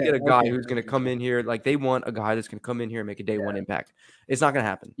 We're not going to get a guy who's going to come in here like they want a guy that's going to come in here and make a day 1 impact. It's not going to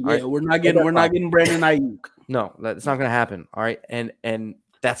happen. Yeah, right? we're not getting Brandon Ayuk. No, that's not going to happen. All right, and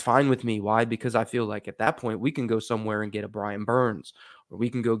that's fine with me. Why? Because I feel like at that point we can go somewhere and get a Brian Burns, or we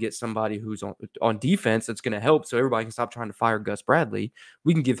can go get somebody who's on defense that's going to help, so everybody can stop trying to fire Gus Bradley.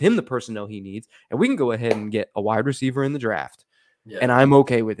 We can give him the personnel he needs, and we can go ahead and get a wide receiver in the draft. Yeah. And I'm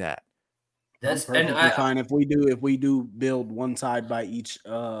okay with that. That's perfectly fine if we do build one side by each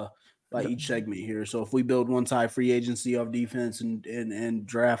segment here. So if we build one side free agency of defense and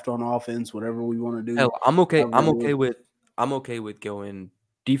draft on offense, whatever we want to do. Hell, I'm okay with going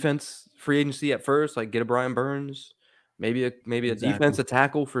defense free agency at first, like get a Brian Burns. Maybe a defensive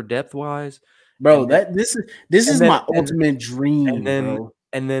tackle for depth wise, bro. This is my ultimate dream, bro.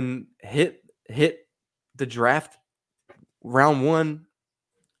 And then hit the draft round 1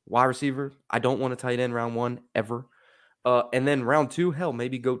 wide receiver. I don't want a tight end round 1 ever. And then round 2, hell,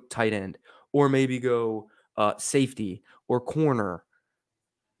 maybe go tight end or maybe go safety or corner.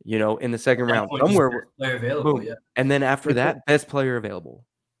 In the second round somewhere. Player available, boom. Yeah. And then after that, best player available.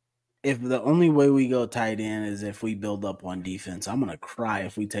 If the only way we go tight end is if we build up on defense, I'm gonna cry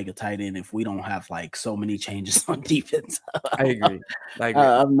if we take a tight end if we don't have like so many changes on defense. I agree.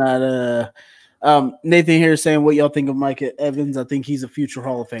 I'm not. Nathan here saying what y'all think of Mike Evans. I think he's a future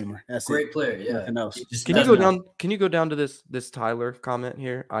Hall of Famer. That's great player. Yeah. Nothing else. Can you go down to this Tyler comment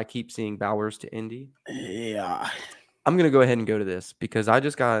here? I keep seeing Bowers to Indy. Yeah. I'm gonna go ahead and go to this because I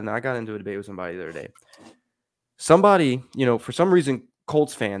got into a debate with somebody the other day. Somebody, for some reason,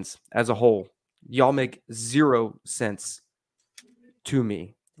 Colts fans as a whole, y'all make 0 sense to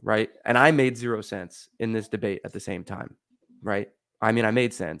me, right? And I made 0 sense in this debate at the same time, right? I mean, I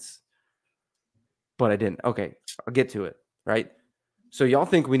made sense, but I didn't. Okay, I'll get to it, right? So y'all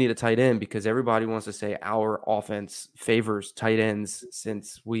think we need a tight end because everybody wants to say our offense favors tight ends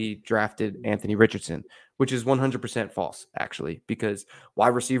since we drafted Anthony Richardson, which is 100% false, actually, because wide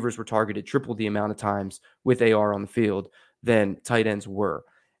receivers were targeted triple the amount of times with AR on the field than tight ends were.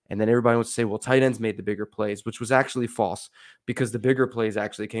 And then everybody wants to say, well, tight ends made the bigger plays, which was actually false because the bigger plays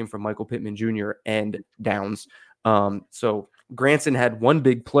actually came from Michael Pittman Jr. and Downs. So Granson had one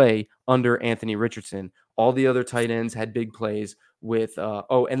big play under Anthony Richardson. All the other tight ends had big plays with,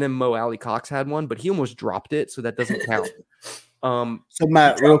 and then Mo Alley Cox had one, but he almost dropped it, so that doesn't count. So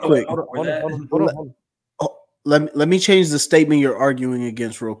Matt, real quick. Hold on. Let me change the statement you're arguing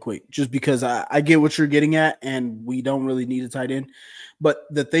against real quick, just because I get what you're getting at, and we don't really need a tight end. But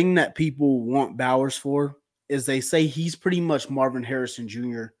the thing that people want Bowers for is they say he's pretty much Marvin Harrison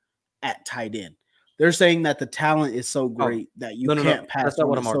Jr. at tight end. They're saying that the talent is so great that you can't pass. That's not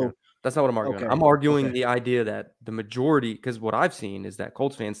what I'm arguing. That's not what I'm arguing. Okay. I'm arguing the idea that the majority, because what I've seen is that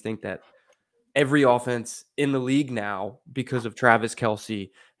Colts fans think that every offense in the league now, because of Travis Kelce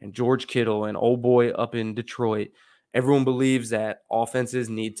and George Kittle and old boy up in Detroit, everyone believes that offenses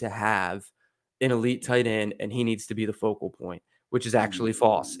need to have an elite tight end and he needs to be the focal point, which is actually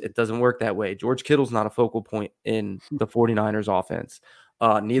false. It doesn't work that way. George Kittle's not a focal point in the 49ers offense.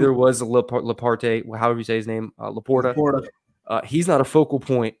 Neither was Laparte, however you say his name, Laporta. He's not a focal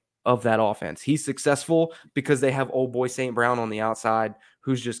point of that offense. He's successful because they have old boy St. Brown on the outside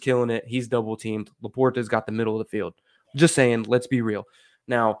who's just killing it. He's double teamed. Laporta's got the middle of the field. Just saying, let's be real.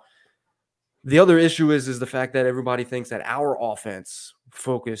 Now, the other issue is the fact that everybody thinks that our offense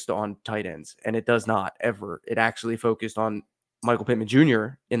focused on tight ends, and it does not ever. It actually focused on Michael Pittman Jr.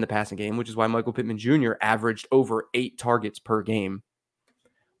 in the passing game, which is why Michael Pittman Jr. averaged over 8 targets per game,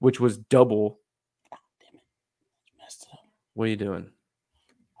 which was double. Damn it. Messed it up. What are you doing?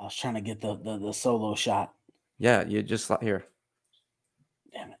 I was trying to get the solo shot. Yeah, you just here.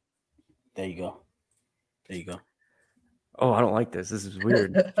 Damn it. There you go. There you go. Oh, I don't like this. This is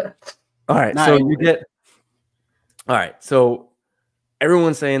weird. All right, Nah, so it- you get. All right, so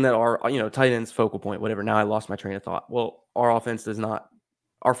everyone's saying that our tight ends focal point, whatever. Now I lost my train of thought. Well, our offense does not.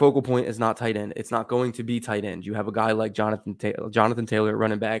 Our focal point is not tight end. It's not going to be tight end. You have a guy like Jonathan Taylor,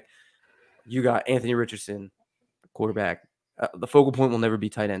 running back. You got Anthony Richardson, quarterback. The focal point will never be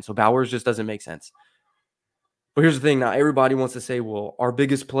tight end. So Bowers just doesn't make sense. But here's the thing. Now everybody wants to say, well, our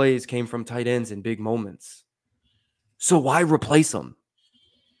biggest plays came from tight ends in big moments. So why replace them?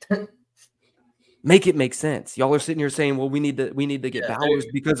 Make it make sense. Y'all are sitting here saying, well, we need to get Bowers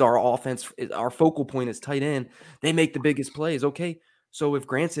because our offense, our focal point is tight end. They make the biggest plays. Okay. So if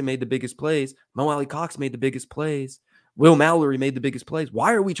Granson made the biggest plays, Mo Alley Cox made the biggest plays, Will Mallory made the biggest plays,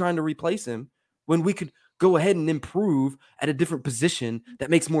 why are we trying to replace him when we could go ahead and improve at a different position that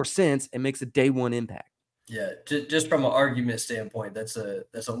makes more sense and makes a day one impact? Yeah, just from an argument standpoint, that's a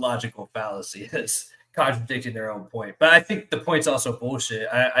logical fallacy. That's contradicting their own point. But I think the point's also bullshit.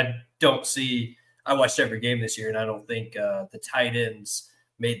 I don't see – I watched every game this year, and I don't think the tight ends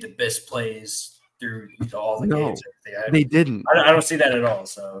made the best plays through all the games. They didn't. I don't see that at all.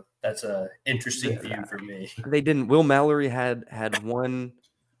 So that's an interesting view for me. They didn't. Will Mallory had one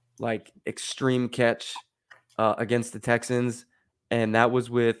like extreme catch against the Texans, and that was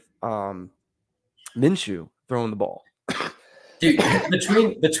with Minshew throwing the ball. Dude,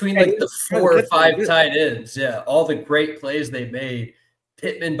 between like the 4 or 5 tight ends, all the great plays they made,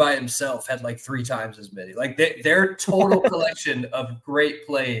 Pittman by himself had like 3 times as many. Like their total collection of great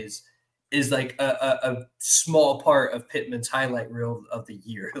plays is like a small part of Pittman's highlight reel of the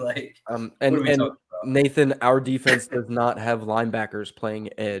year. Like, and Nathan, our defense does not have linebackers playing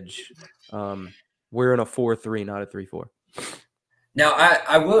edge. We're in a 4-3, not a 3-4. Now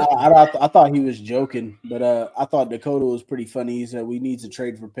I will. I thought he was joking, but I thought Dakota was pretty funny. He said we need to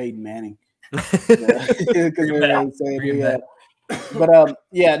trade for Peyton Manning. But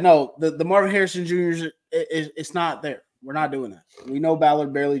no, the Marvin Harrison Jr.'s it's not there. We're not doing that. We know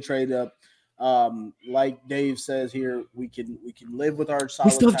Ballard barely traded up. Like Dave says here, we can live with our solid.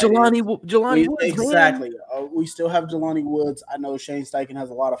 We still have Jelani Woods. Exactly. We still have Jelani Woods. I know Shane Steichen has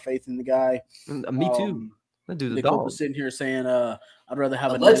a lot of faith in the guy. Me too. That dude's a dog. Sitting here saying, I'd rather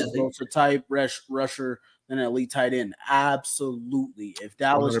have a type rusher than an elite tight end. Absolutely. If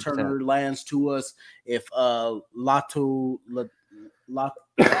Dallas 100%. Turner lands to us, if it's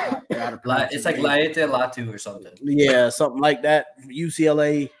like Laete Latu or something. Yeah, something like that.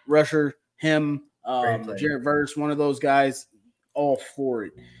 UCLA rusher, him, Jared Verse, one of those guys, all for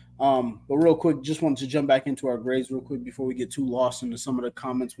it. But real quick, just wanted to jump back into our grades real quick before we get too lost into some of the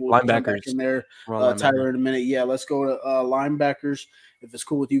comments. We'll linebackers back in there, Tyler, in a minute. Yeah, let's go to linebackers. If it's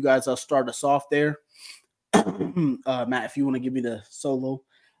cool with you guys, I'll start us off there. Matt, if you want to give me the solo,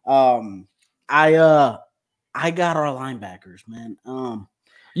 I got our linebackers, man.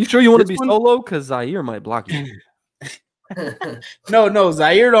 You sure you want to be solo? Because Zaire might block you. No,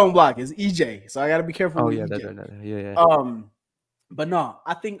 Zaire don't block. It's EJ, so I got to be careful. Oh with yeah, EJ. yeah. But no,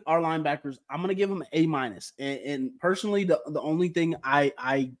 I think our linebackers, I'm gonna give them A-. And personally, the only thing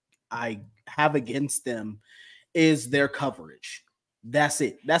I have against them is their coverage. That's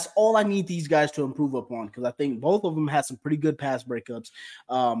it. That's all I need these guys to improve upon, because I think both of them had some pretty good pass breakups.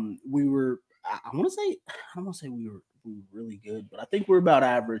 I don't want to say we were really good, but I think we're about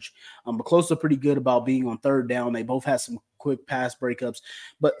average. But close to pretty good about being on third down. They both had some quick pass breakups,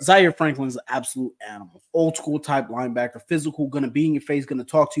 but Zaire Franklin's an absolute animal. Old school type linebacker, physical, going to be in your face, going to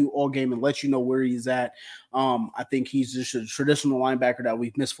talk to you all game and let you know where he's at. I think he's just a traditional linebacker that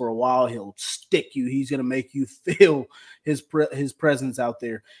we've missed for a while. He'll stick you. He's going to make you feel his presence out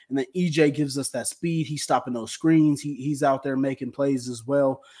there. And then EJ gives us that speed. He's stopping those screens. He's out there making plays as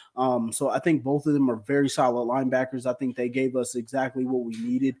well. So I think both of them are very solid linebackers. I think they gave us exactly what we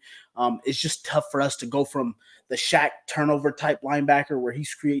needed. It's just tough for us to go from the Shaq turnover type linebacker where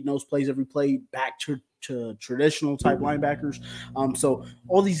he's creating those plays every play back to traditional type linebackers. So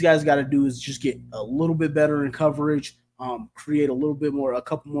all these guys got to do is just get a little bit better in coverage, create a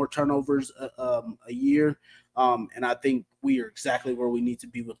couple more turnovers a year. And I think we are exactly where we need to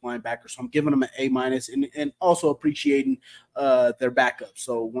be with linebackers. So I'm giving them an A-, and also appreciating their backup.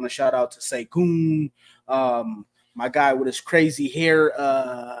 So want to shout out to Saquon, my guy with his crazy hair,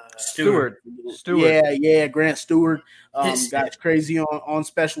 Stewart. Yeah, Grant Stewart. Guy's crazy on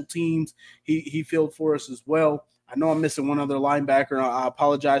special teams. He filled for us as well. I know I'm missing one other linebacker. I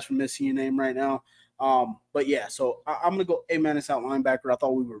apologize for missing your name right now. But yeah, so I'm gonna go A- out linebacker. I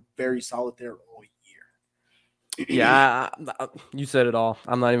thought we were very solid there all year. Yeah, you said it all.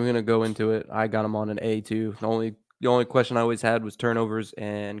 I'm not even gonna go into it. I got him on an A too. The only question I always had was turnovers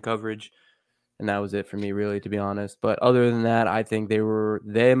and coverage, and that was it for me, really, to be honest. But other than that, I think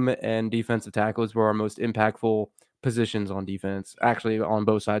them and defensive tackles were our most impactful positions on defense, actually on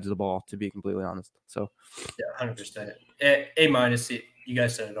both sides of the ball, to be completely honest. So yeah, 100%. A-. You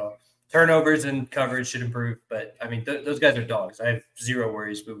guys said it all. Turnovers and coverage should improve, but I mean those guys are dogs. I have zero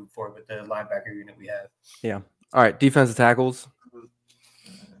worries moving forward with the linebacker unit we have. Yeah. All right, defensive tackles.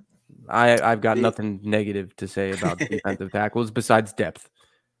 I've got nothing negative to say about defensive tackles besides depth.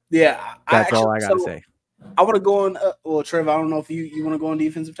 Yeah, that's all I got to say. I want to go on. Well, Trev, I don't know if you want to go on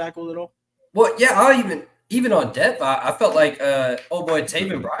defensive tackles at all. Well, yeah, I'll even on depth, I felt like old boy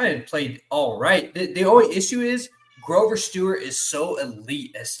Taven Bryan played all right. The only issue is Grover Stewart is so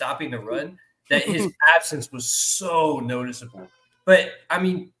elite at stopping the run that his absence was so noticeable. But I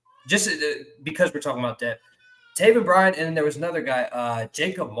mean, just because we're talking about depth, Taven Bryan, and then there was another guy,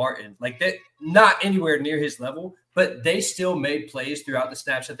 Jacob Martin, like that, not anywhere near his level, but they still made plays throughout the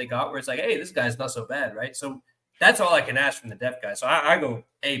snaps that they got where it's like, hey, this guy's not so bad, right? So that's all I can ask from the depth guy. So I go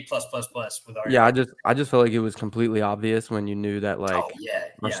A+++ with our. Yeah, I just felt like it was completely obvious when you knew that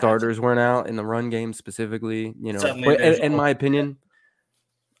our starters weren't out in the run game specifically. You know, but in my opinion,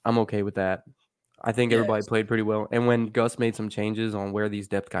 I'm okay with that. I think everybody played pretty well. And when Gus made some changes on where these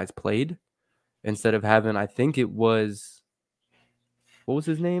depth guys played, instead of having, I think it was, what was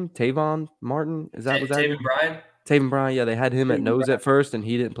his name? Tavon Martin? Was that Taven Bryan? Taven Bryan, yeah. They had him at nose at first, and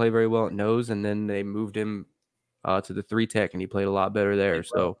he didn't play very well at nose, and then they moved him to the 3 tech, and he played a lot better there.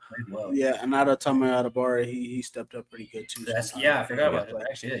 Yeah, and Anada Tamayadabara, he stepped up pretty good too. I forgot about him.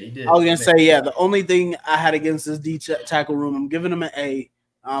 Actually, yeah, he did. I was gonna say, the only thing I had against this D tackle room, I'm giving him an A.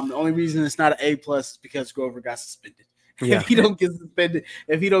 The only reason it's not an A+ is because Grover got suspended. Yeah. If he don't get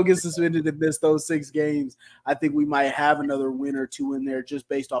suspended and miss those 6 games, I think we might have another win or 2 in there just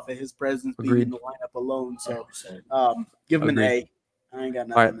based off of his presence being in the lineup alone. So, give him an A. I ain't got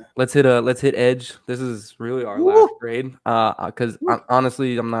nothing. All right, let's hit edge. This is really our last grade. Because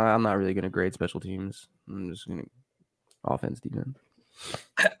honestly, I'm not really gonna grade special teams. I'm just gonna offense, defense.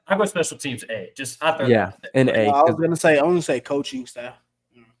 I go special teams A. An A. I was gonna say coaching staff.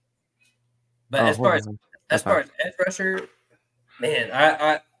 But as far as edge rusher,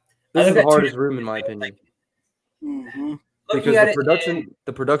 man, this is the hardest room in my opinion. Mm-hmm. Because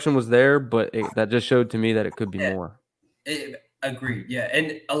the production was there, but that just showed to me that it could be more. Agreed. Yeah.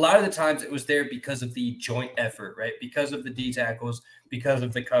 And a lot of the times it was there because of the joint effort, right? Because of the D tackles, because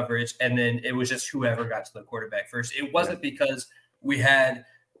of the coverage. And then it was just whoever got to the quarterback first. It wasn't because we had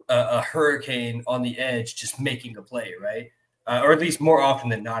a hurricane on the edge just making a play, right? Or at least more often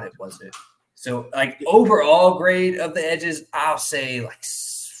than not, it wasn't. So like overall grade of the edges, I'll say like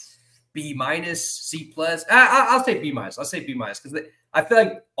B-, C+. I'll say B-. I'll say B- because I feel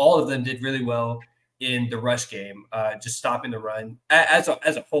like all of them did really well in the rush game, just stopping the run. As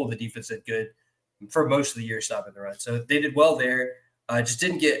a whole, the defense did good for most of the year stopping the run. So they did well there. Just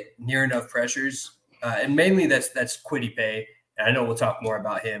didn't get near enough pressures. And mainly that's Kwity Paye. And I know we'll talk more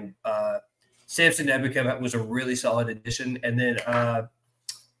about him. Samson Ebukam was a really solid addition. And then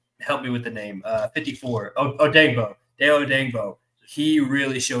help me with the name, 54, Odengbo. Deo Odengbo. He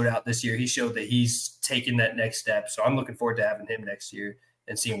really showed out this year. He showed that he's taking that next step. So I'm looking forward to having him next year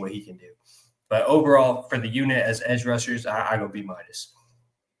and seeing what he can do. But overall, for the unit as edge rushers, I go B-.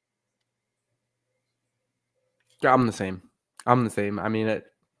 Yeah, I'm the same. I mean,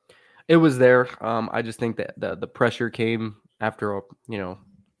 it was there. I just think that the pressure came after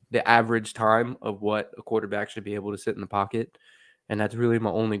the average time of what a quarterback should be able to sit in the pocket, and that's really my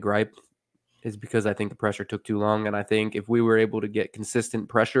only gripe. Is because I think the pressure took too long, and I think if we were able to get consistent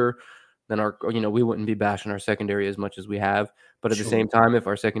pressure, then we wouldn't be bashing our secondary as much as we have. But at the same time, if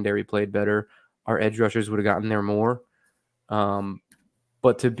our secondary played better, our edge rushers would have gotten there more.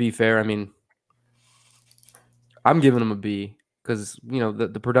 But to be fair, I mean, I'm giving them a B because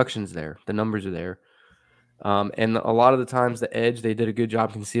the production's there, the numbers are there, and a lot of the times the edge, they did a good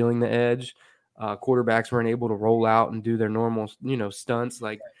job concealing the edge. Quarterbacks weren't able to roll out and do their normal stunts.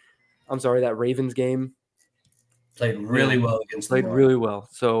 Like, I'm sorry, that Ravens game played really well against really well.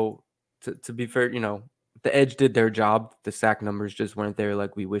 So to be fair, the edge did their job. The sack numbers just weren't there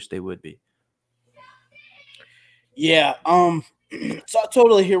like we wish they would be. Yeah. So I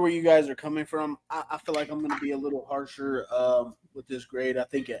totally hear where you guys are coming from. I feel like I'm going to be a little harsher with this grade. I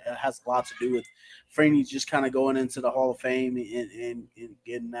think it has a lot to do with Freeney just kind of going into the Hall of Fame and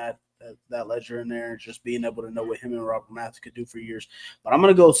getting that ledger in there, and just being able to know what him and Robert Mathis could do for years. But I'm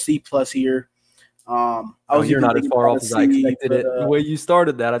going to go C+ here. You're not as far off as I expected it. The way you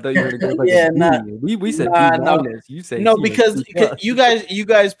started that, I thought you were going to go like we said B-. You say no, C because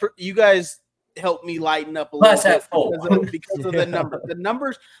you guys helped me lighten up a little bit because of the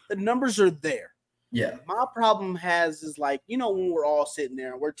numbers. The numbers are there. Yeah. My problem is like, when we're all sitting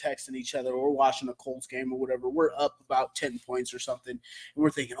there and we're texting each other, or we're watching a Colts game or whatever, we're up about 10 points or something, and we're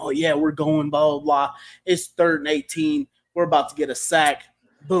thinking, oh yeah, we're going blah blah blah. It's 3rd and 18. We're about to get a sack.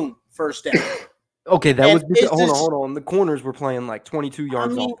 Boom, first down. Okay, that was – hold on. The corners were playing like 22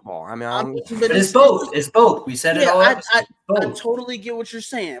 yards off the ball. But it's both. It's both. We said it all. I totally get what you're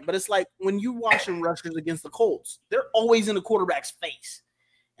saying, but it's like when you're watching rushers against the Colts, they're always in the quarterback's face.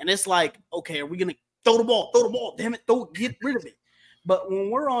 And it's like, okay, are we going to throw the ball? Throw the ball. Damn it. Get rid of it. But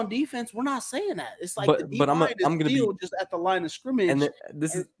when we're on defense, we're not saying that. It's like the D-line is still just at the line of scrimmage. And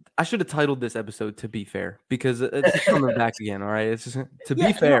I should have titled this episode "To Be Fair" because it's coming back again, all right? It's just to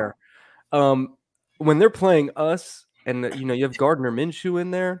be fair. When they're playing us and, you have Gardner Minshew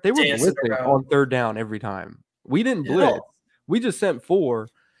in there, they were blitzing on 3rd down every time. We didn't blitz. We just sent 4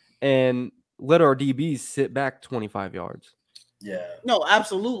 and let our DBs sit back 25 yards. Yeah. No,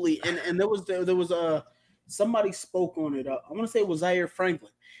 absolutely. And there was somebody spoke on it. I want to say it was Zaire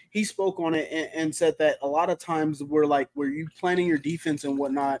Franklin. He spoke on it and said that a lot of times where you planning your defense and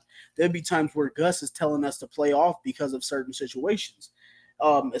whatnot, there'd be times where Gus is telling us to play off because of certain situations,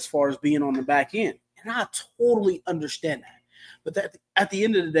 as far as being on the back end. And I totally understand that. But at the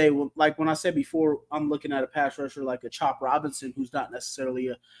end of the day, when I said before, I'm looking at a pass rusher like a Chop Robinson, who's not necessarily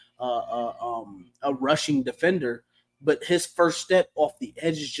a rushing defender, but his first step off the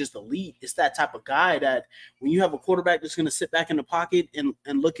edge is just elite. It's that type of guy that when you have a quarterback that's going to sit back in the pocket and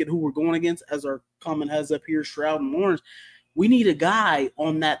look at who we're going against, as our comment has up here, Stroud and Lawrence, we need a guy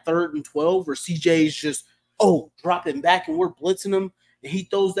on that 3rd and 12 where CJ's just, dropping back and we're blitzing him, and he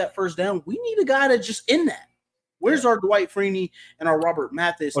throws that first down. We need a guy that's just in that. Where's our Dwight Freeney and our Robert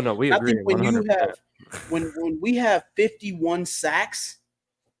Mathis? Oh no, we agree. I think when we have 51 sacks,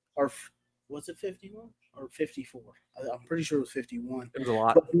 or was it 51 or 54? I'm pretty sure it was 51. It was a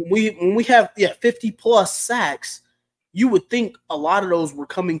lot. But when we have 50 plus sacks, you would think a lot of those were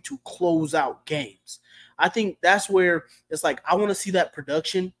coming to close out games. I think that's where it's like I want to see that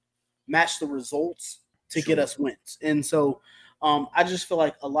production match the results to get us wins. And so I just feel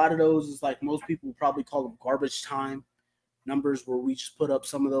like a lot of those is like most people would probably call them garbage time numbers, where we just put up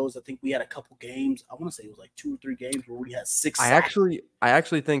some of those. I think we had a couple games. I want to say it was like 2 or 3 games where we had 6 sacks. I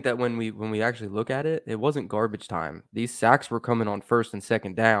actually think that when we actually look at it, it wasn't garbage time. These sacks were coming on 1st and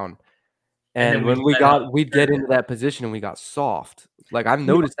 2nd down. And when we'd get into that position and we got soft. Like I've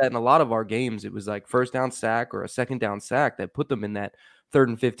noticed that in a lot of our games, it was like 1st down sack or a 2nd down sack that put them in that 3rd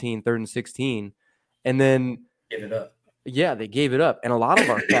and 15, 3rd and 16. And then give it up. Yeah, they gave it up. And a lot of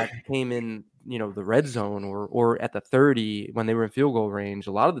our sacks came in, the red zone or at the 30 when they were in field goal range.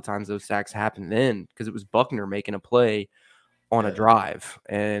 A lot of the times those sacks happened then because it was Buckner making a play on a drive.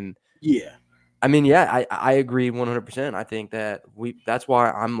 And I agree 100%. I think that that's why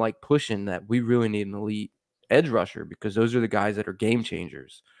I'm like pushing that we really need an elite edge rusher, because those are the guys that are game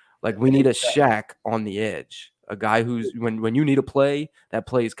changers. Like we need a Shaq on the edge, a guy who's when you need a play, that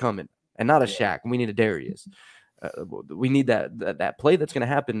play is coming, and not a Shaq. We need a Darius. We need that play that's going to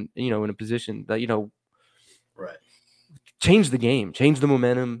happen, in a position that, right. Change the game, change the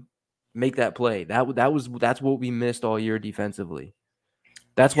momentum, make that play. That's what we missed all year defensively.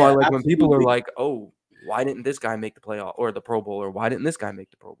 That's why, like, when people are like, "Oh, why didn't this guy make the playoff or the Pro Bowl, or why didn't this guy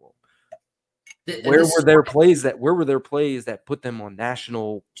make the Pro Bowl?" Where were their plays that put them on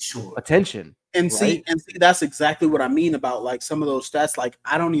national attention? And see, that's exactly what I mean about like some of those stats. Like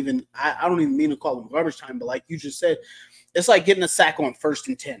I don't even mean to call them garbage time, but like you just said, it's like getting a sack on 1st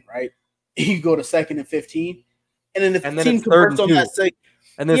and 10, right? You go to 2nd and 15, and then the team converts on that sack.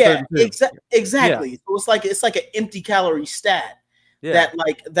 And then exactly. Yeah. So it's like an empty calorie stat. Yeah. That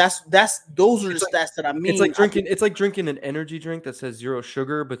like those are the stats that I mean. It's like drinking an energy drink that says 0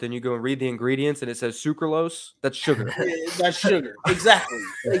 sugar, but then you go and read the ingredients and it says sucralose. That's sugar. That's sugar. Exactly.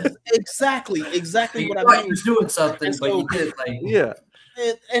 Exactly what I mean. You're doing something, but you did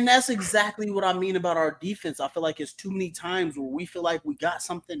And that's exactly what I mean about our defense. I feel like it's too many times where we feel like we got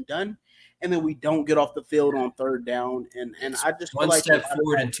something done, and then we don't get off the field on third down. And I just feel One like step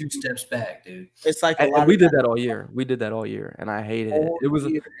forward and 2 steps back, dude. it's like a And lot. we of did that all year. We did that all year, and I hated it. It was,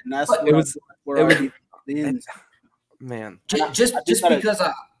 and that's but what it I was- feel like where it our was- defense ends. man. Just because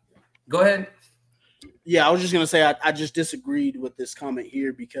I go ahead. Yeah, I was just gonna say I just disagreed with this comment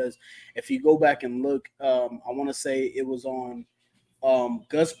here because if you go back and look, I want to say it was on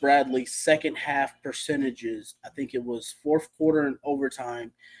Gus Bradley's second half percentages. I think it was fourth quarter and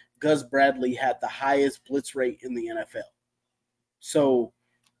overtime. Gus Bradley had the highest blitz rate in the NFL. So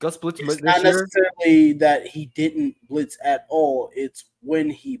Gus Blitz it's this not year. necessarily that he didn't blitz at all. It's when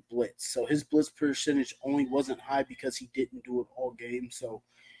he blitzed. So his blitz percentage only wasn't high because he didn't do it all game. So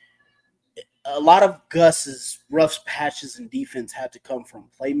a lot of Gus's rough patches in defense had to come from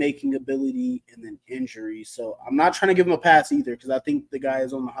playmaking ability and then injuries. So I'm not trying to give him a pass either because I think the guy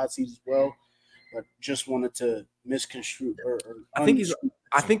is on the hot seat as well. But just wanted to misconstrue or I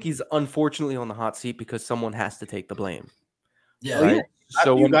think he's unfortunately on the hot seat because someone has to take the blame. Yeah. Oh, yeah. Right?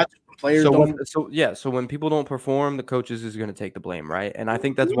 So you when got players. so when people don't perform, the coaches is going to take the blame, right? And I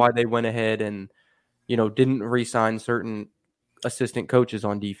think that's why they went ahead and didn't re-sign certain assistant coaches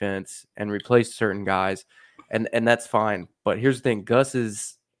on defense and replaced certain guys, and that's fine. But here's the thing: Gus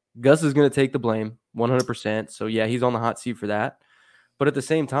is going to take the blame 100%. So yeah, he's on the hot seat for that. But at the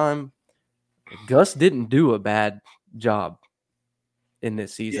same time, Gus didn't do a bad job in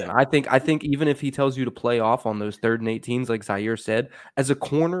this season. Yeah. I think even if he tells you to play off on those 3rd and 18s, like Zaire said, as a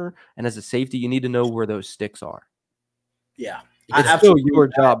corner and as a safety, you need to know where those sticks are. Yeah. It's still your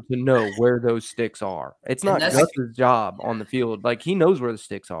job to know where those sticks are. It's not Gus's job on the field. Like, he knows where the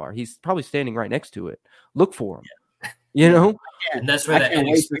sticks are. He's probably standing right next to it. Look for him. And that's where that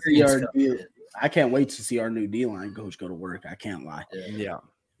experience comes in. I can't wait to see our new D-line coach go to work. I can't lie. Yeah.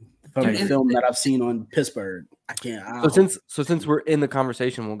 From the film that I've seen on Pittsburgh, I can't. So since we're in the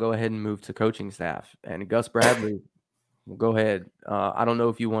conversation, we'll go ahead and move to coaching staff. And Gus Bradley, we'll go ahead. I don't know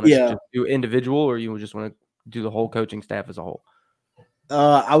if you want to just do individual or you just want to do the whole coaching staff as a whole.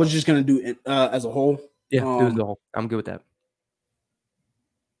 I was just gonna do it as a whole. Yeah, do it as a whole. I'm good with that.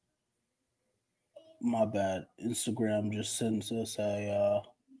 My bad. Instagram just sends us a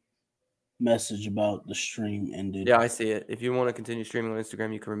message about the stream ended. Yeah, I see it. If you want to continue streaming on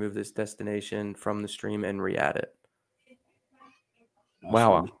Instagram, you can remove this destination from the stream and re-add it.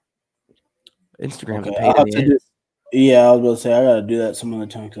 Wow. Instagram's a pain in the ass. Yeah, I was about to say I gotta do that some other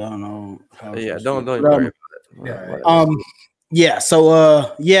time because I don't know. Yeah, don't even worry about it. Yeah. So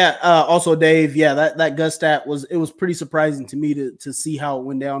also Dave, that Gus stat was pretty surprising to me to see how it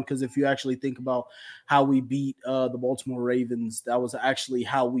went down because if you actually think about how we beat the Baltimore Ravens, that was actually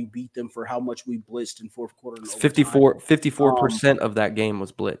how we beat them for how much we blitzed in fourth quarter. 54% of that game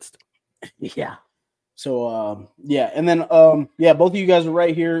was blitzed. Yeah. So and then both of you guys are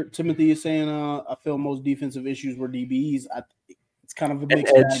right here. Timothy is saying I feel most defensive issues were DBs. It's kind of a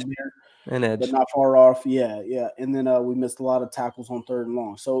mixed bag there. An edge, but not far off. Yeah. And then we missed a lot of tackles on 3rd and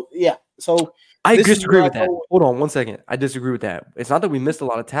long. So yeah. So I disagree with that. Hold on 1 second. I disagree with that. It's not that we missed a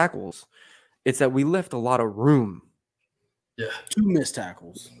lot of tackles. It's that we left a lot of room. Yeah. 2 missed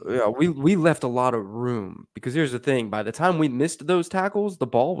tackles. Yeah, we left a lot of room because here's the thing. By the time we missed those tackles, the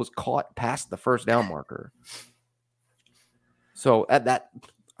ball was caught past the first down marker. So at that,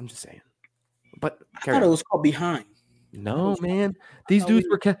 I'm just saying. But I thought it was called behind. No, man. These dudes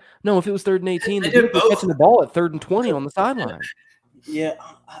were if it was 3rd and 18, the dudes were catching the ball at 3rd and 20 on the sideline. Yeah,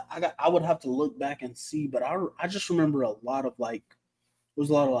 I would have to look back and see, but I just remember a lot of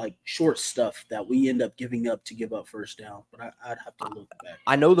short stuff that we end up giving up to give up first down. But I'd have to look back.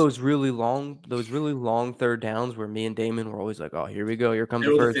 I know those really long 3rd downs where me and Damon were always like, "Oh, here we go, here comes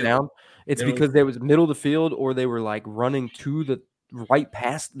the first down." It's because they was middle of the field or they were like running to the right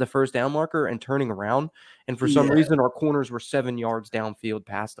past the first down marker and turning around. And for some reason, our corners were 7 yards downfield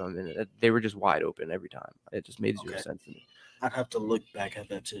past them, and they were just wide open every time. It just made zero sense to me. I'd have to look back at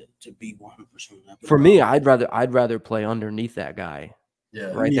that to be 100%. For me, I'd rather play underneath that guy,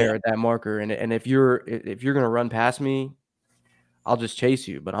 there at that marker. And if you're gonna run past me, I'll just chase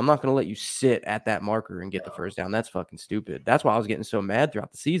you. But I'm not gonna let you sit at that marker and get the first down. That's fucking stupid. That's why I was getting so mad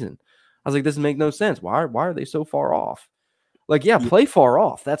throughout the season. I was like, this makes no sense. Why are they so far off? Like, play far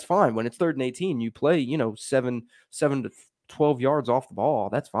off. That's fine. When it's 3rd and 18, you play, 7 to 12 yards off the ball.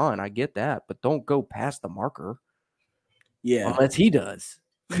 That's fine. I get that. But don't go past the marker. Yeah. Unless he does.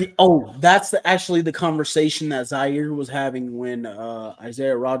 Oh, that's actually the conversation that Zaire was having when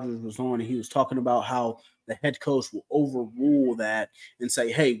Isaiah Rodgers was on. And he was talking about how the head coach will overrule that and say,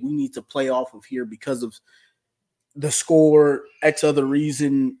 hey, we need to play off of here because of the score, X other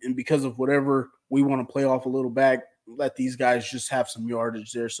reason, and because of whatever, we want to play off a little back, let these guys just have some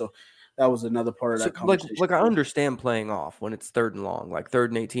yardage there. So that was another part of that conversation. Like I understand playing off when it's 3rd and long, like 3rd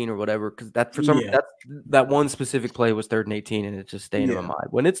and 18 or whatever, because that one specific play was 3rd and 18, and it's just staying in my mind.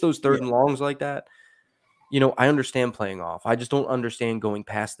 When it's those 3rd and longs like that, I understand playing off. I just don't understand going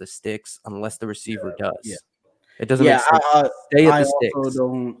past the sticks unless the receiver does. Yeah. It doesn't make sense. Stay at the sticks.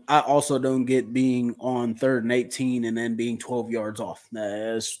 I also don't get being on 3rd and 18 and then being 12 yards off.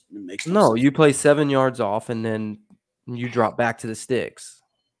 It makes no sense. You play 7 yards off and then you drop back to the sticks.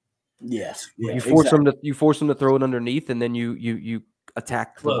 Yes. You force them to throw it underneath, and then you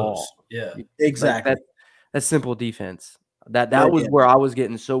attack the ball. Yeah. Exactly. That's simple defense. That was where I was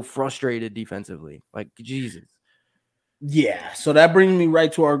getting so frustrated defensively. Like, Jesus. Yeah, so that brings me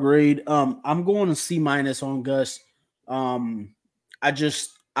right to our grade. I'm going to C- on Gus. I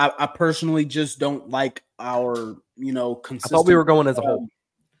personally just don't like our, consistent. I thought we were going as a whole.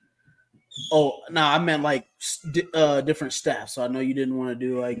 Oh, no, I meant like different staff. So I know you didn't want to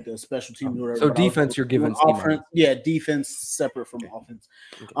do like the special teams or whatever. So defense, you're giving C-. Yeah, defense separate from offense.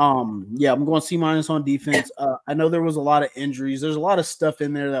 Okay. I'm going C- on defense. I know there was a lot of injuries. There's a lot of stuff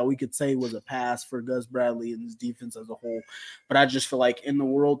in there that we could say was a pass for Gus Bradley and his defense as a whole. But I just feel like in the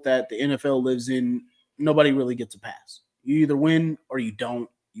world that the NFL lives in, nobody really gets a pass. You either win or you don't.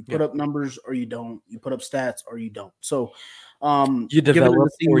 You put up numbers or you don't. You put up stats or you don't. So you develop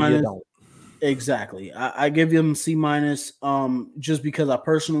or you don't. Exactly. I give him C-, just because I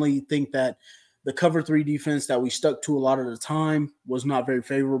personally think that the cover 3 defense that we stuck to a lot of the time was not very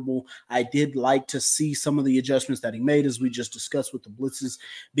favorable. I did like to see some of the adjustments that he made, as we just discussed, with the blitzes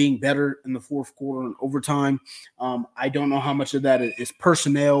being better in the 4th quarter and overtime. I don't know how much of that is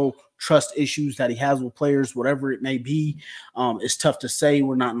personnel, trust issues that he has with players, whatever it may be. It's tough to say.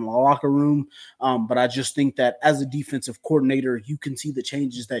 We're not in the locker room. But I just think that as a defensive coordinator, you can see the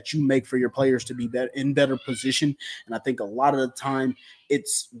changes that you make for your players to be in better position. And I think a lot of the time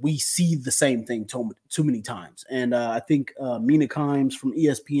we see the same thing too many times. And I think Mina Kimes from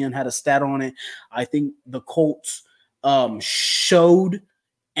ESPN had a stat on it. I think the Colts showed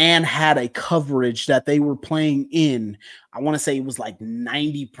and had a coverage that they were playing in. I want to say it was like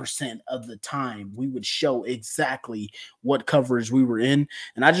 90% of the time we would show exactly what coverage we were in.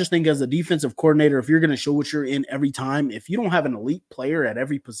 And I just think as a defensive coordinator, if you're going to show what you're in every time, if you don't have an elite player at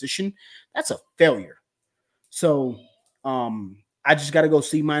every position, that's a failure. So I just got to go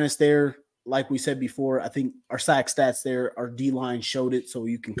C- there. Like we said before, I think our sack stats there, our D-line showed it, so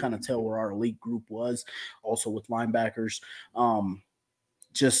you can kind of tell where our elite group was, also with linebackers.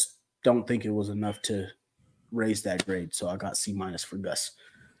 Just don't think it was enough to raise that grade. So I got C- for Gus.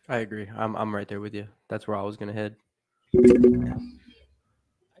 I agree. I'm right there with you. That's where I was going to head.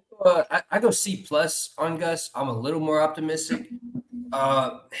 I go C+ on Gus. I'm a little more optimistic.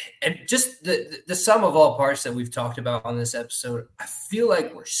 And just the sum of all parts that we've talked about on this episode, I feel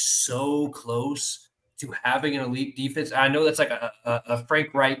like we're so close to having an elite defense. I know that's like a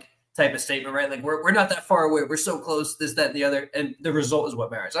Frank Reich type of statement, right? Like we're not that far away. We're so close, this, that, and the other. And the result is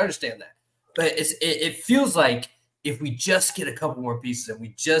what matters. I understand that. But it feels like if we just get a couple more pieces and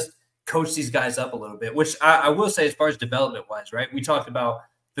we just coach these guys up a little bit, which I will say as far as development-wise, right? We talked about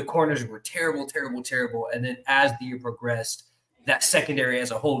the corners were terrible. And then as the year progressed, that secondary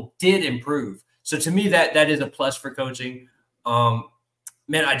as a whole did improve. So to me, that is a plus for coaching. Man,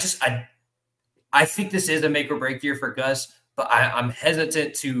 I think this is a make or break year for Gus, but I'm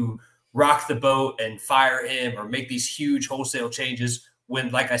hesitant to rock the boat and fire him or make these huge wholesale changes when,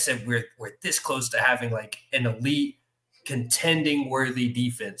 like I said, we're this close to having like an elite contending worthy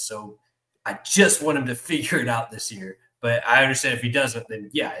defense. So I just want him to figure it out this year. But I understand if he doesn't, then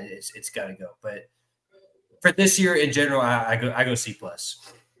yeah, it's got to go. But for this year in general, I go C+.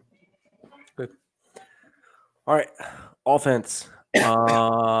 Good. All right, offense.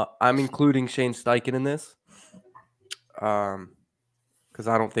 I'm including Shane Steichen in this, because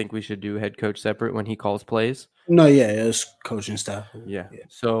I don't think we should do head coach separate when he calls plays. No, yeah, it's coaching staff. Yeah.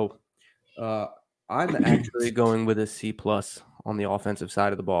 So I'm actually going with a C+ on the offensive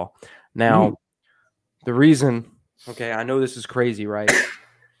side of the ball. Now, the reason, okay, I know this is crazy, right?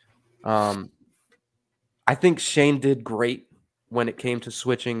 I think Shane did great when it came to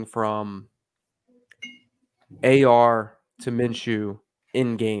switching from AR to Minshew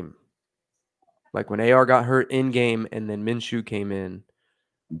in game. Like when AR got hurt in game and then Minshew came in,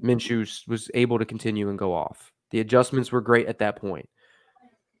 Minshew was able to continue and go off. The adjustments were great at that point.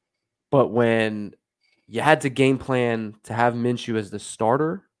 But when you had to game plan to have Minshew as the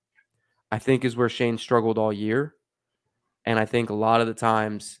starter, I think is where Shane struggled all year. And I think a lot of the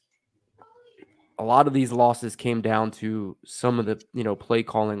times, a lot of these losses came down to some of the, play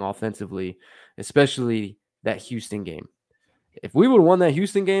calling offensively, especially that Houston game. If we would have won that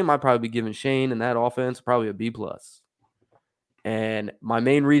Houston game, I'd probably be giving Shane and that offense probably a B+. And my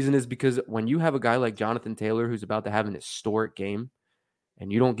main reason is because when you have a guy like Jonathan Taylor who's about to have an historic game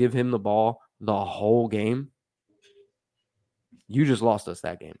and you don't give him the ball the whole game, you just lost us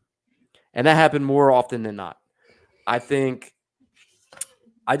that game. And that happened more often than not. I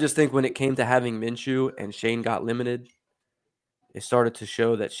just think when it came to having Minshew and Shane got limited, it started to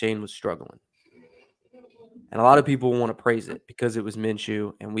show that Shane was struggling. And a lot of people want to praise it because it was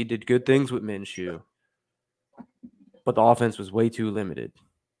Minshew, and we did good things with Minshew. But the offense was way too limited.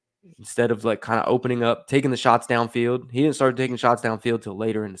 Instead of kind of opening up, taking the shots downfield, he didn't start taking shots downfield till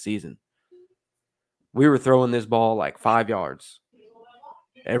later in the season. We were throwing this ball 5 yards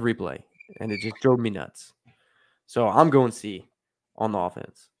every play, and it just drove me nuts. So I'm going C on the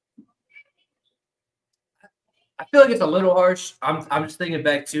offense. I feel like it's a little harsh. I'm just thinking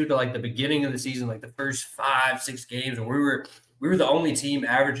back to the beginning of the season, the first 5-6 games, and we were the only team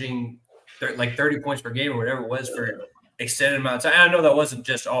averaging 30 points per game or whatever it was for extended amount of time. I know that wasn't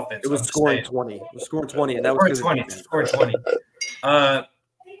just offense. It was scoring 20. It was scoring 20, and that was scoring 20. But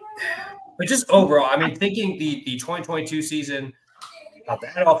just overall, I mean, thinking the 2022 season, how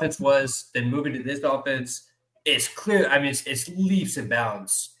that offense was, then moving to this offense, it's clear. I mean, it's leaps and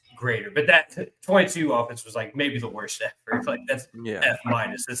bounds greater. But that 22 offense was maybe the worst ever. That's F-.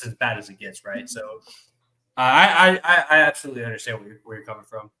 That's as bad as it gets, right? So I absolutely understand where you're coming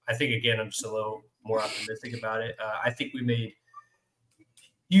from. I think, again, I'm just a little more optimistic about it. I think we made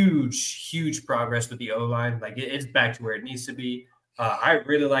huge progress with the O-line. It's back to where it needs to be. I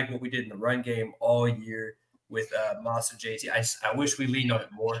really like what we did in the run game all year with Moss and JT. I wish we leaned on it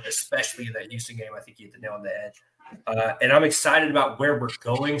more, especially in that Houston game. I think he hit the nail on the edge. And I'm excited about where we're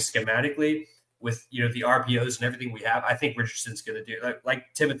going schematically with the RPOs and everything we have. I think Richardson's going to do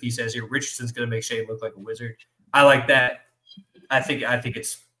like Timothy says here. Richardson's going to make Shane look like a wizard. I like that. I think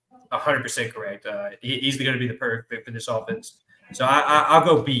it's 100% correct. He's going to be the perfect fit for this offense. So I'll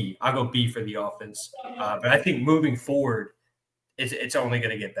go B. I'll go B for the offense. But I think moving forward, it's only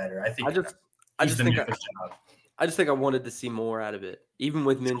going to get better. I just think I wanted to see more out of it. Even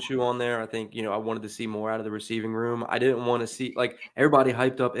with Minshew on there, I think, I wanted to see more out of the receiving room. I didn't want to see everybody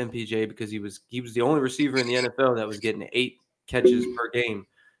hyped up MPJ because he was the only receiver in the NFL that was getting 8 catches per game.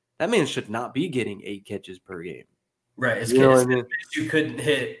 That man should not be getting 8 catches per game. Right. It's what I mean? You couldn't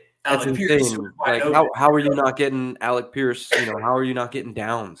hit That's Alec insane. Pierce. How are you not getting Alec Pierce? How are you not getting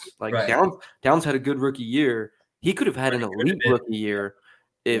Downs? Right. Downs had a good rookie year. He could have had an elite rookie year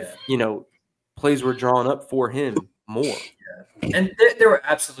if, plays were drawn up for him more. Yeah. And there were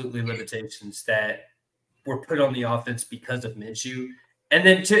absolutely limitations that were put on the offense because of Minshew. And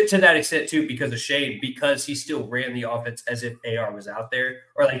then to that extent, too, because of Shane, because he still ran the offense as if AR was out there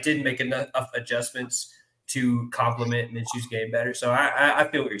or didn't make enough adjustments to complement Minshew's game better. So I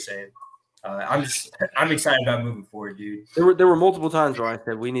feel what you're saying. I'm excited about moving forward, dude. There were multiple times where I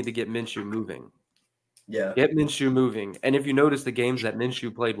said we need to get Minshew moving. Yeah. Get Minshew moving. And if you notice the games that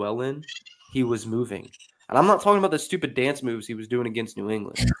Minshew played well in, he was moving. And I'm not talking about the stupid dance moves he was doing against New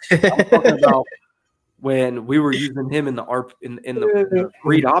England. I'm talking about when we were using him in the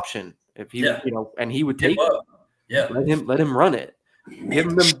read option. If he and he would take it. Yeah. Let him run it. Give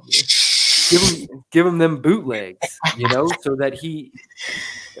him them bootlegs, so that he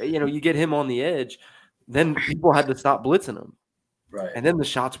you get him on the edge, then people had to stop blitzing him. Right. And then the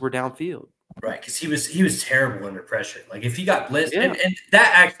shots were downfield. Right, because he was terrible under pressure. If he got blitzed, and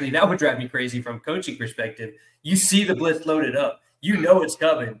that would drive me crazy from a coaching perspective. You see the blitz loaded up, it's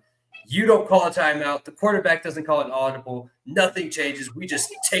coming. You don't call a timeout. The quarterback doesn't call an audible. Nothing changes. We just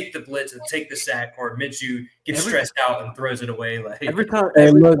take the blitz and take the sack, or Minshew gets stressed out and throws it away. Every time.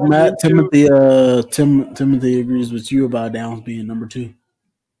 Hey, look, Matt. Timothy agrees with you about Downs being number 2.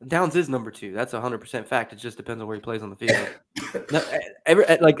 Downs is number 2. That's 100% fact. It just depends on where he plays on the field.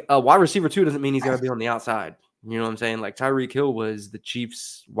 A wide receiver 2 doesn't mean he's going to be on the outside. You know what I'm saying? Tyreek Hill was the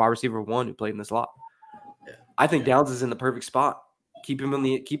Chiefs' wide receiver 1 who played in the slot. Yeah. I think Downs is in the perfect spot. Keep him on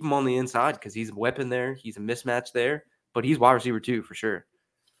the inside because he's a weapon there. He's a mismatch there, but he's wide receiver 2 for sure.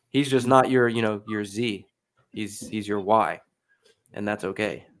 He's just not your Z. He's your Y, and that's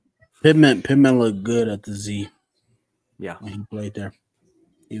okay. Pittman looked good at the Z. Yeah, when he played there.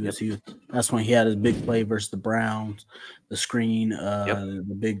 That's when he had his big play versus the Browns, the screen,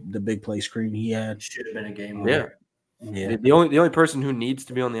 the big play screen he had. Should have been a game winner. Yeah. The only person who needs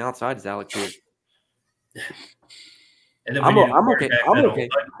to be on the outside is Alec Pierce. And then I'm okay.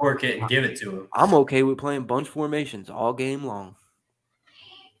 Uncork it and give it to him. I'm okay with playing bunch formations all game long.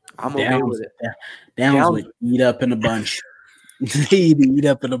 I'm okay with it. Downs would eat up in a bunch. He'd eat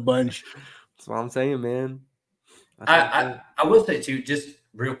up in a bunch. That's what I'm saying, man. I will say too, just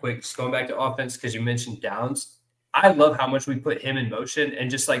real quick, just going back to offense because you mentioned Downs. I love how much we put him in motion and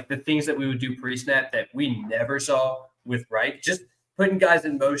just like the things that we would do pre-snap that we never saw with Reich, just putting guys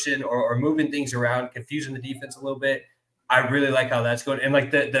in motion or moving things around, confusing the defense a little bit. I really like how that's going. And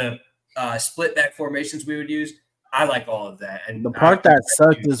like the split back formations we would use, I like all of that. And the part that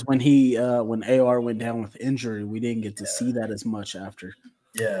sucked is when when AR went down with injury, we didn't get to see that as much after.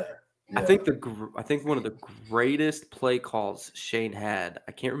 Yeah. I think one of the greatest play calls Shane had,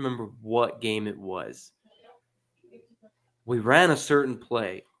 I can't remember what game it was. We ran a certain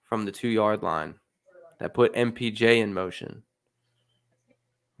play from the 2-yard line that put MPJ in motion,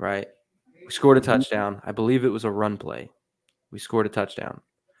 right? We scored a touchdown. I believe it was a run play. We scored a touchdown.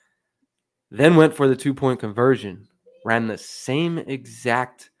 Then went for the 2-point conversion, ran the same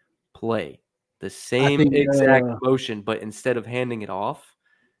exact play, the same exact motion, but instead of handing it off,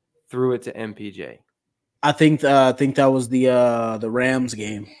 threw it to MPJ. I think that was the Rams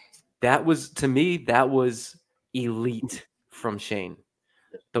game. That was, to me, that was elite from Shane.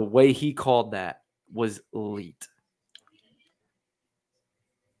 The way he called that was elite.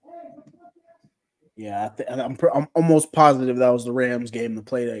 Yeah, I'm almost positive that was the Rams game, the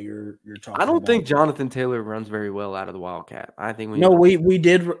play that you're talking about. I don't think Jonathan Taylor runs very well out of the Wildcat. I think we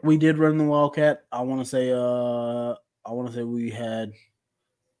did run the Wildcat. I want to say we had.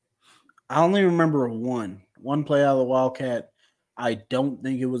 I only remember one play out of the Wildcat. I don't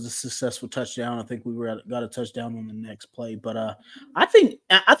think it was a successful touchdown. I think we got a touchdown on the next play. But I think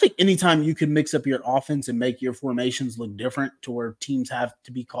anytime you can mix up your offense and make your formations look different to where teams have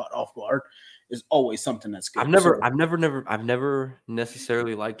to be caught off guard is always something that's good. I've never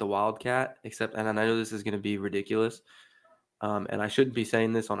necessarily liked the Wildcat, except, and I know this is going to be ridiculous, and I shouldn't be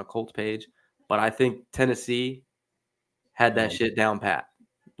saying this on a Colts page, but I think Tennessee had that shit down pat.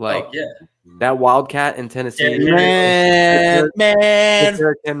 Like that Wildcat in Tennessee, man,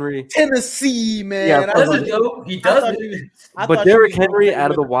 Derrick Henry, Tennessee, man. Yeah, he does. But Derrick Henry out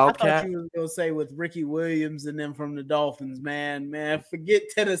of the Wildcat. I thought you was gonna say with Ricky Williams and them from the Dolphins, man. Forget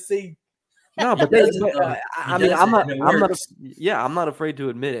Tennessee. No, but I'm not afraid to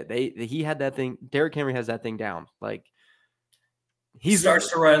admit it. He had that thing. Derrick Henry has that thing down. Like he starts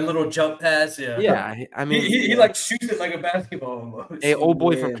to run a little jump pass. Yeah. I mean, he like shoots it like a basketball almost. Hey, old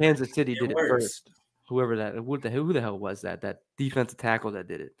boy from Kansas City did it first. Who the hell was that? That defensive tackle that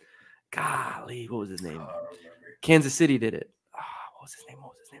did it. Golly, what was his name? Kansas City did it. What was his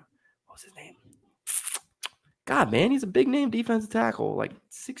name? God, man, he's a big name defensive tackle. Like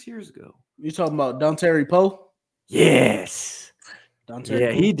 6 years ago. You talking about Dontari Poe? Yes. Poe.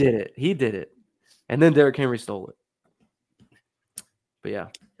 He did it. And then Derrick Henry stole it. But yeah.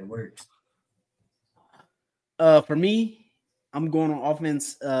 It works. For me, I'm going on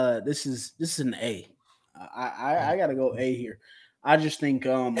offense. This is an A. I gotta go A here. I just think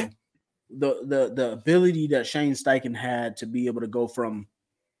the ability that Shane Steichen had to be able to go from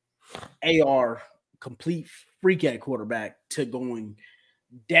AR complete freak at quarterback to going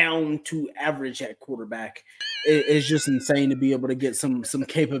down to average at quarterback is just insane to be able to get some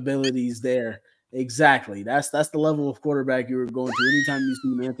capabilities there. Exactly. That's the level of quarterback you were going to. Anytime you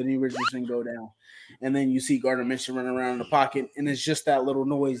see Anthony Richardson go down, and then you see Gardner Minshew running around in the pocket, and it's just that little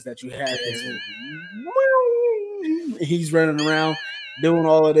noise that you have. He's running around doing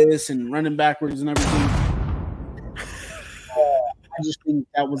all of this and running backwards and everything. I just think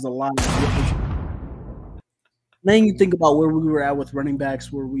that was a lot of. Then you think about where we were at with running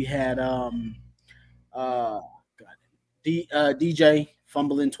backs, where we had DJ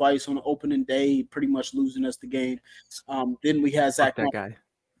fumbling twice on the opening day, pretty much losing us the game. Then we had Zach guy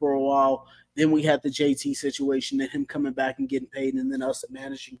for a while. Then we had the JT situation and him coming back and getting paid, and then us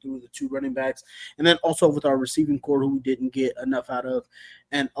managing through the two running backs. And then also with our receiving core, who we didn't get enough out of.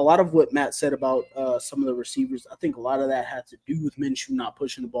 And a lot of what Matt said about some of the receivers, I think a lot of that had to do with Minshew not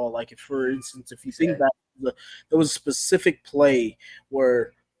pushing the ball. Like, for instance, if you think back, there was a specific play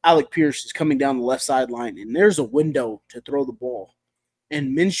where Alec Pierce is coming down the left sideline, and there's a window to throw the ball.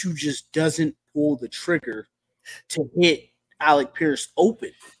 And Minshew just doesn't pull the trigger to hit Alec Pierce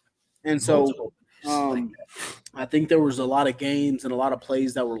open. And so I think there was a lot of games and a lot of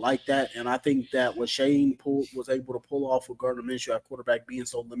plays that were like that. And I think that what Shane was able to pull off with Gardner Minshew at quarterback being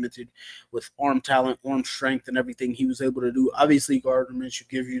so limited with arm talent, arm strength, and everything he was able to do. Obviously, Gardner Minshew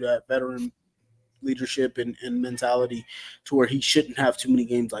gives you that veteran leadership and mentality to where he shouldn't have too many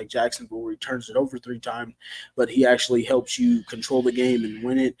games like Jacksonville where he turns it over 3 times, but he actually helps you control the game and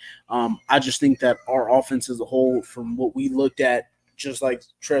win it. I just think that our offense as a whole, from what we looked at just like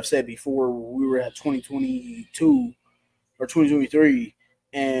Trev said before, we were at 2022 or 2023,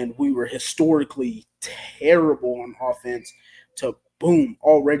 and we were historically terrible on offense to boom,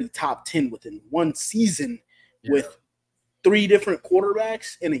 already top 10 within one season with 3 different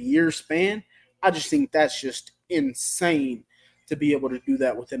quarterbacks in a year span. I just think that's just insane to be able to do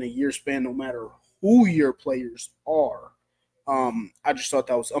that within a year span, no matter who your players are. I just thought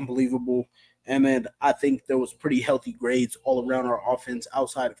that was unbelievable. And then I think there was pretty healthy grades all around our offense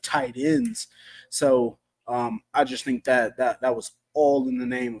outside of tight ends. So I just think that was all in the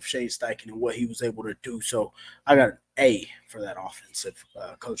name of Shane Steichen and what he was able to do. So I got an A for that offensive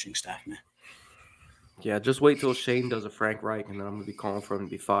coaching staff, man. Yeah, just wait till Shane does a Frank Reich, and then I'm gonna be calling for him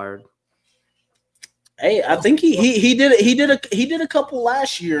to be fired. Hey, I think he did a couple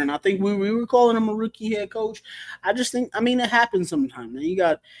last year, and I think we were calling him a rookie head coach. I just think, I mean, it happens sometimes. Man. You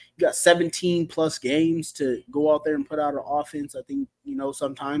got 17 plus games to go out there and put out an offense. I think,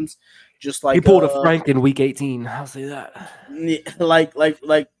 sometimes just like he pulled a Frank in week 18. I'll say that.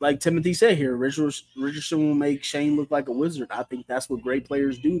 Like Timothy said here, Richardson will make Shane look like a wizard. I think that's what great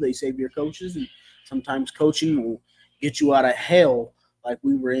players do. They save your coaches, and sometimes coaching will get you out of hell like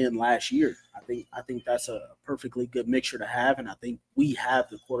we were in last year. I think that's a perfectly good mixture to have, and I think we have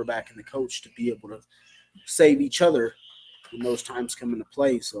the quarterback and the coach to be able to save each other when those times come into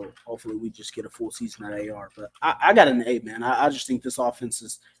play. So hopefully we just get a full season at AR. But I got an A, man. I just think this offense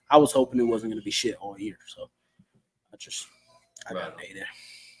is – I was hoping it wasn't going to be shit all year. So I got an A there.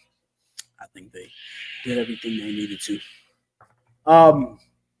 I think they did everything they needed to.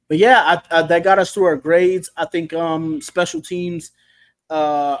 But yeah, that got us through our grades. I think special teams –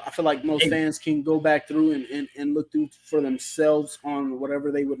 I feel like most fans can go back through and look through for themselves on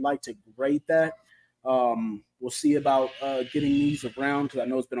whatever they would like to grade that. We'll see about getting these around, because I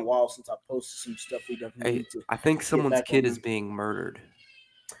know it's been a while since I posted some stuff. We definitely need to. I think someone's kid is being murdered.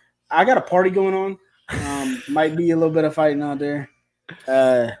 I got a party going on. Might be a little bit of fighting out there.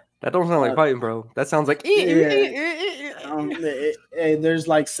 That don't sound like fighting, bro. That sounds like there's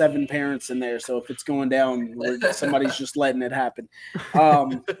like 7 parents in there, so if it's going down, somebody's just letting it happen.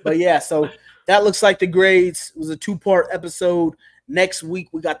 But yeah, so that looks like the grades. It was a 2-part episode. Next week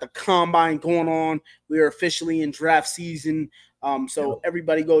we got the combine going on. We are officially in draft season. So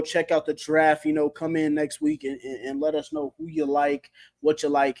everybody go check out the draft. Come in next week and let us know who you like, what you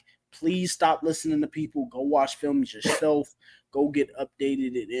like. Please stop listening to people. Go watch films yourself. Go get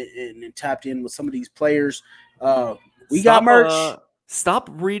updated and tapped in with some of these players. We got merch. Stop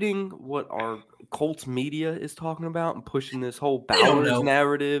reading what our Colts media is talking about and pushing this whole Bowers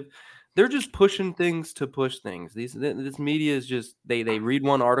narrative. They're just pushing things to push things. This media is just they read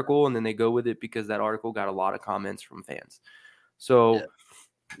one article and then they go with it because that article got a lot of comments from fans. So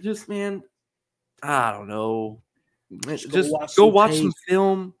just, man, I don't know. Just go watch some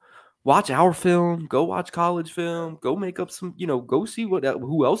film. Watch our film. Go watch college film. Go make up some, go see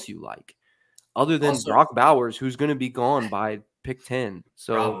who else you like, other than Brock Bowers, who's going to be gone by pick 10.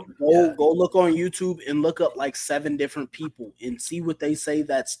 So go look on YouTube and look up like 7 different people and see what they say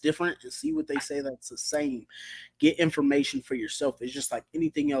that's different and see what they say that's the same. Get information for yourself. It's just like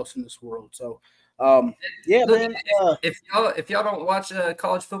anything else in this world. So yeah, man. If y'all don't watch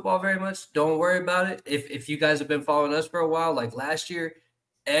college football very much, don't worry about it. If you guys have been following us for a while, like last year.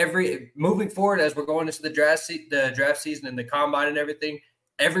 Moving forward as we're going into the draft season and the combine and everything,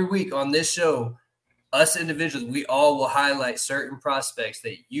 every week on this show, us individually, we all will highlight certain prospects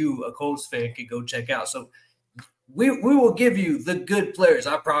that you, a Colts fan, could go check out. So we will give you the good players.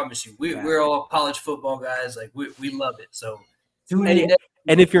 I promise you. We're all college football guys. Like we love it. So tune in.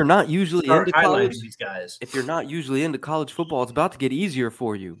 And if you're not usually into college, these guys, if you're not usually into college football, it's about to get easier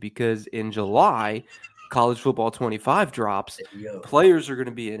for you, because in July, College Football 25 drops. Players are going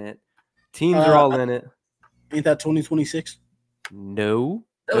to be in it. Teams are all in it. Ain't that 2026? No.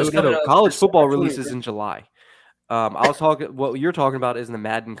 College football releases in July. I was talking. What you're talking about is the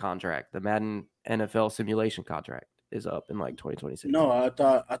Madden contract. The Madden NFL simulation contract is up in like 2026. No, I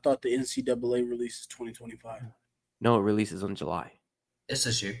thought the NCAA releases 2025. No, it releases in July. It's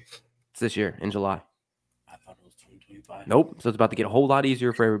this year. It's this year in July. I thought it was 2025. Nope. So it's about to get a whole lot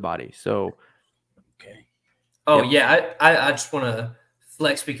easier for everybody. So. Okay. Oh, yeah. I just want to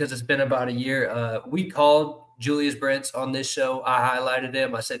flex because it's been about a year. We called Julius Brents on this show. I highlighted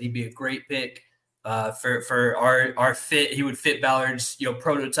him. I said he'd be a great pick for our fit. He would fit Ballard's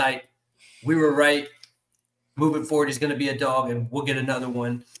prototype. We were right. Moving forward, he's going to be a dog, and we'll get another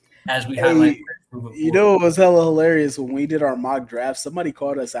one as we highlight. It was hella hilarious when we did our mock draft. Somebody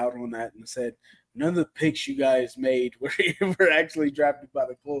called us out on that and said none of the picks you guys made were actually drafted by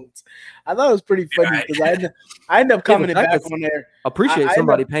the Colts. I thought it was pretty funny because I ended up commenting back on there. Appreciate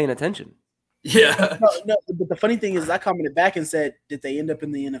somebody paying attention. Yeah. No, but the funny thing is I commented back and said, did they end up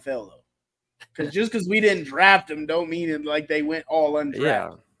in the NFL though? Because just because we didn't draft them don't mean it like they went all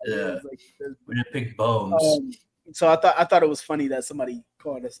undrafted. Yeah. We didn't pick bones. So I thought it was funny that somebody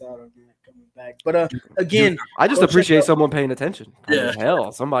called us out on that coming back. But again, I just appreciate someone paying attention. Yeah.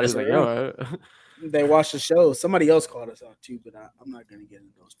 Hell, somebody's like, yo. They watched the show. Somebody else called us out too, but I'm not going to get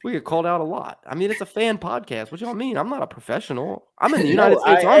into those people. We get called out a lot. I mean, it's a fan podcast. What y'all mean? I'm not a professional. I'm in the United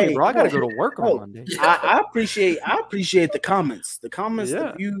States Army, bro. I got to go to work on Monday. I appreciate the comments. The comments,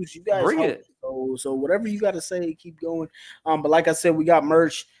 the views. You guys bring it. So whatever you got to say, keep going. But like I said, we got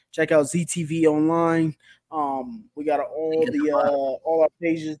merch. Check out ZTV online. We got all our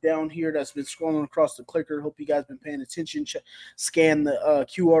pages down here that's been scrolling across the clicker. Hope you guys been paying attention. Scan the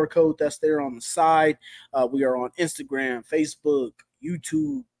QR code that's there on the side. We are on Instagram, Facebook,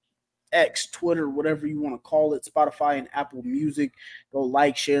 YouTube, X, Twitter, whatever you want to call it, Spotify and Apple Music. Go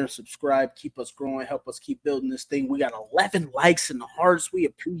like, share, and subscribe. Keep us growing. Help us keep building this thing. We got 11 likes in the hearts. We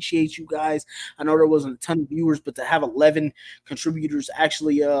appreciate you guys. I know there wasn't a ton of viewers, but to have 11 contributors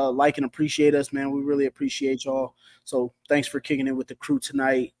actually like and appreciate us, man, we really appreciate y'all. So thanks for kicking it with the crew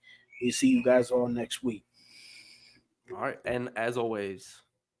tonight. We'll see you guys all next week. All right. And as always,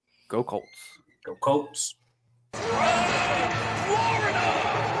 go Colts. Go Colts.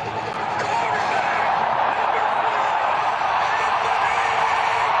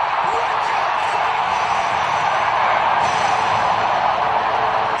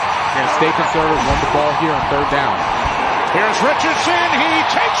 Stay conservative, won the ball here on third down. Here's Richardson. He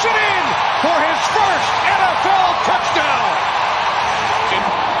takes it in for his first NFL touchdown.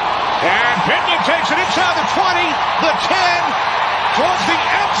 And Pittman takes it inside the 20, the 10, towards the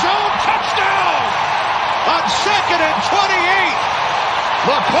end zone. Touchdown on 2nd and 28.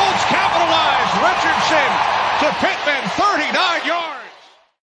 The Colts capitalize. Richardson to Pittman, 39 yards.